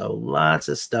 So lots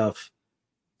of stuff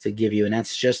to give you. And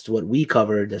that's just what we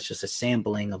covered. That's just a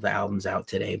sampling of the albums out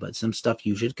today, but some stuff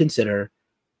you should consider.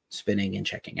 spinning and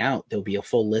checking out. There'll be a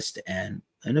full list and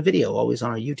a video always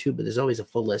on our YouTube, but there's always a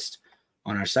full list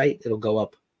on our site. It'll go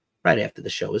up right after the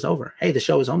show is over. Hey, the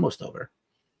show is almost over.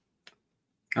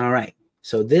 All right.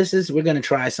 So we're going to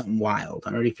try something wild.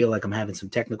 I already feel like I'm having some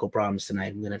technical problems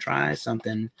tonight. I'm going to try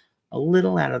something a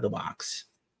little out of the box.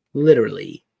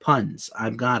 Literally, puns.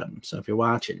 I've got them. So if you're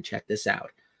watching, check this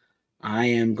out.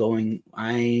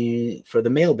 For the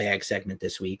mailbag segment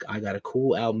this week, I got a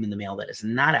cool album in the mail that is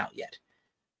not out yet.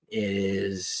 It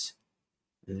is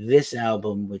this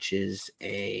album, which is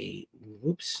a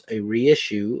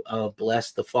reissue of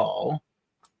Bless the Fall.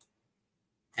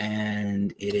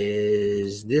 And it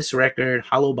is this record,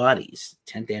 Hollow Bodies,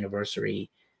 10th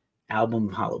anniversary album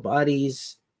of Hollow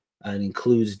Bodies. It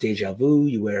includes Deja Vu,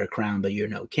 You Wear a Crown But You're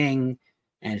No King,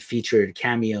 and featured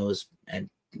cameos and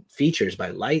features by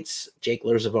Lights, Jake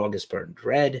Lurs August Burnt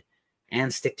Red,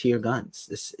 and Stick to Your Guns.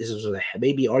 This is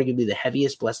maybe arguably the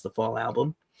heaviest Bless the Fall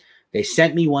album. They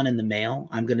sent me one in the mail.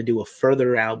 I'm going to do a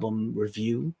further album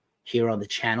review here on the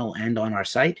channel and on our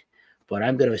site, but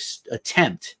I'm going to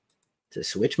attempt to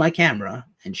switch my camera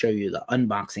and show you the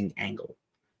unboxing angle.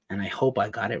 And I hope I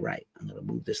got it right. I'm going to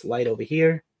move this light over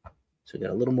here. So we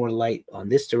got a little more light on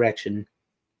this direction.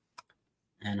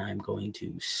 And I'm going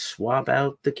to swap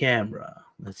out the camera.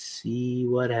 Let's see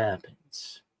what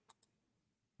happens.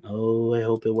 Oh, I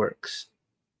hope it works.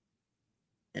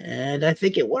 And I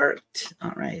think it worked.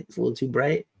 All right. It's a little too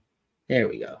bright. There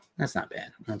we go. That's not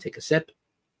bad. I'm going to take a sip.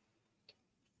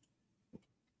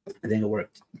 I think it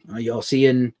worked. Y'all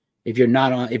seeing, if you're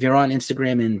on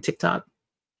Instagram and TikTok,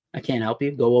 I can't help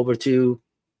you. Go over to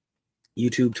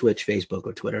YouTube, Twitch, Facebook,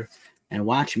 or Twitter and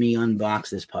watch me unbox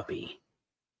this puppy.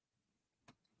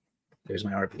 There's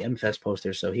my RPM Fest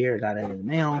poster. So here, I got it in the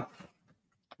mail.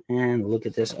 And look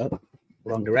at this. Up,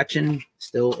 wrong direction.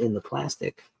 Still in the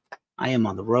plastic. I am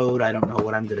on the road. I don't know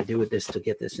what I'm going to do with this to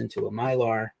get this into a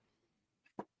Mylar.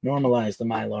 Normalize the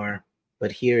Mylar.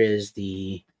 But here is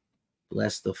the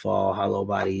Bless the Fall Hollow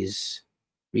Bodies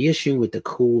reissue with the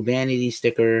cool vanity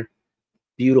sticker.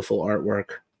 Beautiful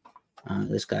artwork.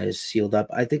 This guy is sealed up.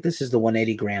 I think this is the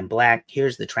 180 gram black.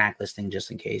 Here's the track listing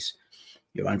just in case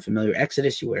you're unfamiliar.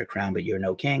 Exodus, You Wear a Crown But You're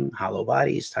No King. Hollow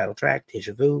Bodies, title track,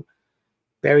 Deja Vu.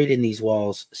 Buried in These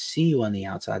Walls, See You on the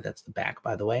Outside. That's the back,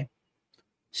 by the way.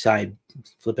 Side,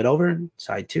 flip it over.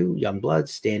 Side 2, Young Blood,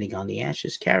 Standing on the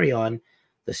Ashes, Carry On,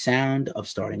 The Sound of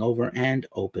Starting Over, and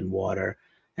Open Water.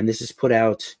 And this is put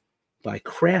out by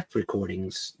Craft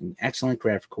Recordings. Excellent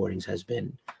Craft Recordings has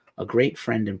been a great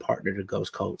friend and partner to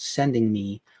Ghost Cult, sending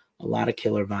me a lot of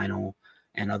killer vinyl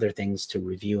and other things to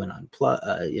review and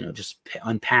just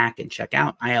unpack and check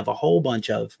out. I have a whole bunch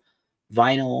of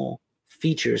vinyl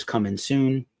features coming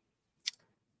soon.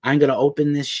 I'm going to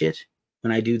open this shit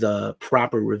when I do the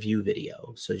proper review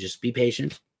video. So just be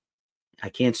patient. I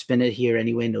can't spin it here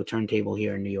anyway. No turntable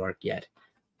here in New York yet.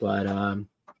 But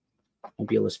won't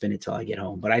be able to spin it till I get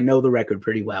home. But I know the record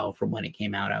pretty well from when it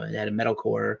came out. I had a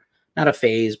metalcore, not a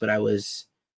phase, but I was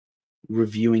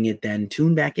reviewing it then,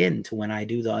 tuned back in to when I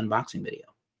do the unboxing video.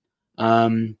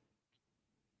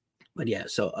 But yeah,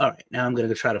 so all right, now I'm going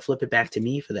to try to flip it back to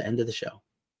me for the end of the show.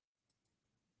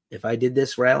 If I did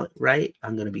this right,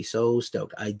 I'm going to be so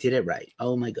stoked. I did it right.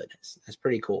 Oh my goodness. That's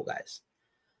pretty cool, guys.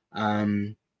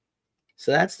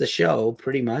 So that's the show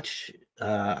pretty much.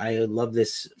 I love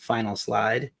this final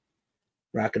slide.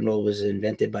 Rock and roll was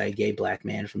invented by a gay black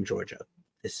man from Georgia.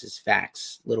 This is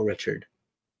facts. Little Richard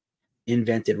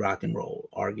invented rock and roll,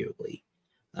 arguably.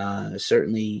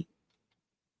 Certainly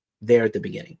there at the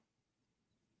beginning.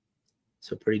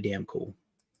 So pretty damn cool.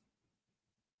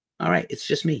 All right, it's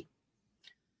just me.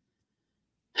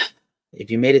 If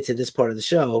you made it to this part of the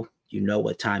show, you know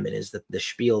what time it is, the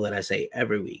spiel that I say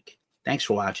every week. Thanks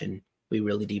for watching. We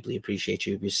really deeply appreciate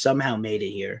you. If you somehow made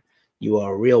it here, you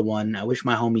are a real one. I wish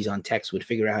my homies on text would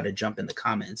figure out how to jump in the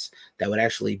comments. That would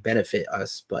actually benefit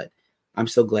us, but I'm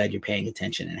so glad you're paying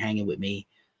attention and hanging with me.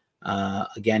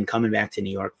 Again, coming back to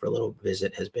New York for a little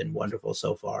visit has been wonderful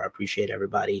so far. I appreciate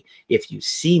everybody. If you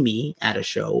see me at a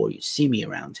show or you see me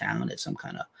around town at some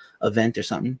kind of event or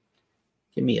something,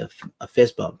 give me a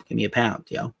fist bump. Give me a pound,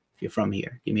 yo. If you're from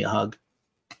here, give me a hug.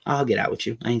 I'll hug it out with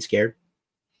you. I ain't scared.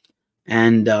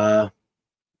 And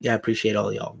yeah, I appreciate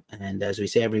all y'all. And as we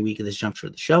say every week of this Jump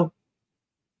for the show,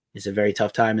 it's a very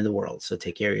tough time in the world. So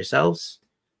take care of yourselves,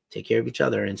 take care of each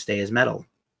other, and stay as metal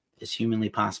as humanly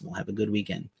possible. Have a good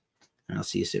weekend, and I'll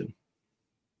see you soon.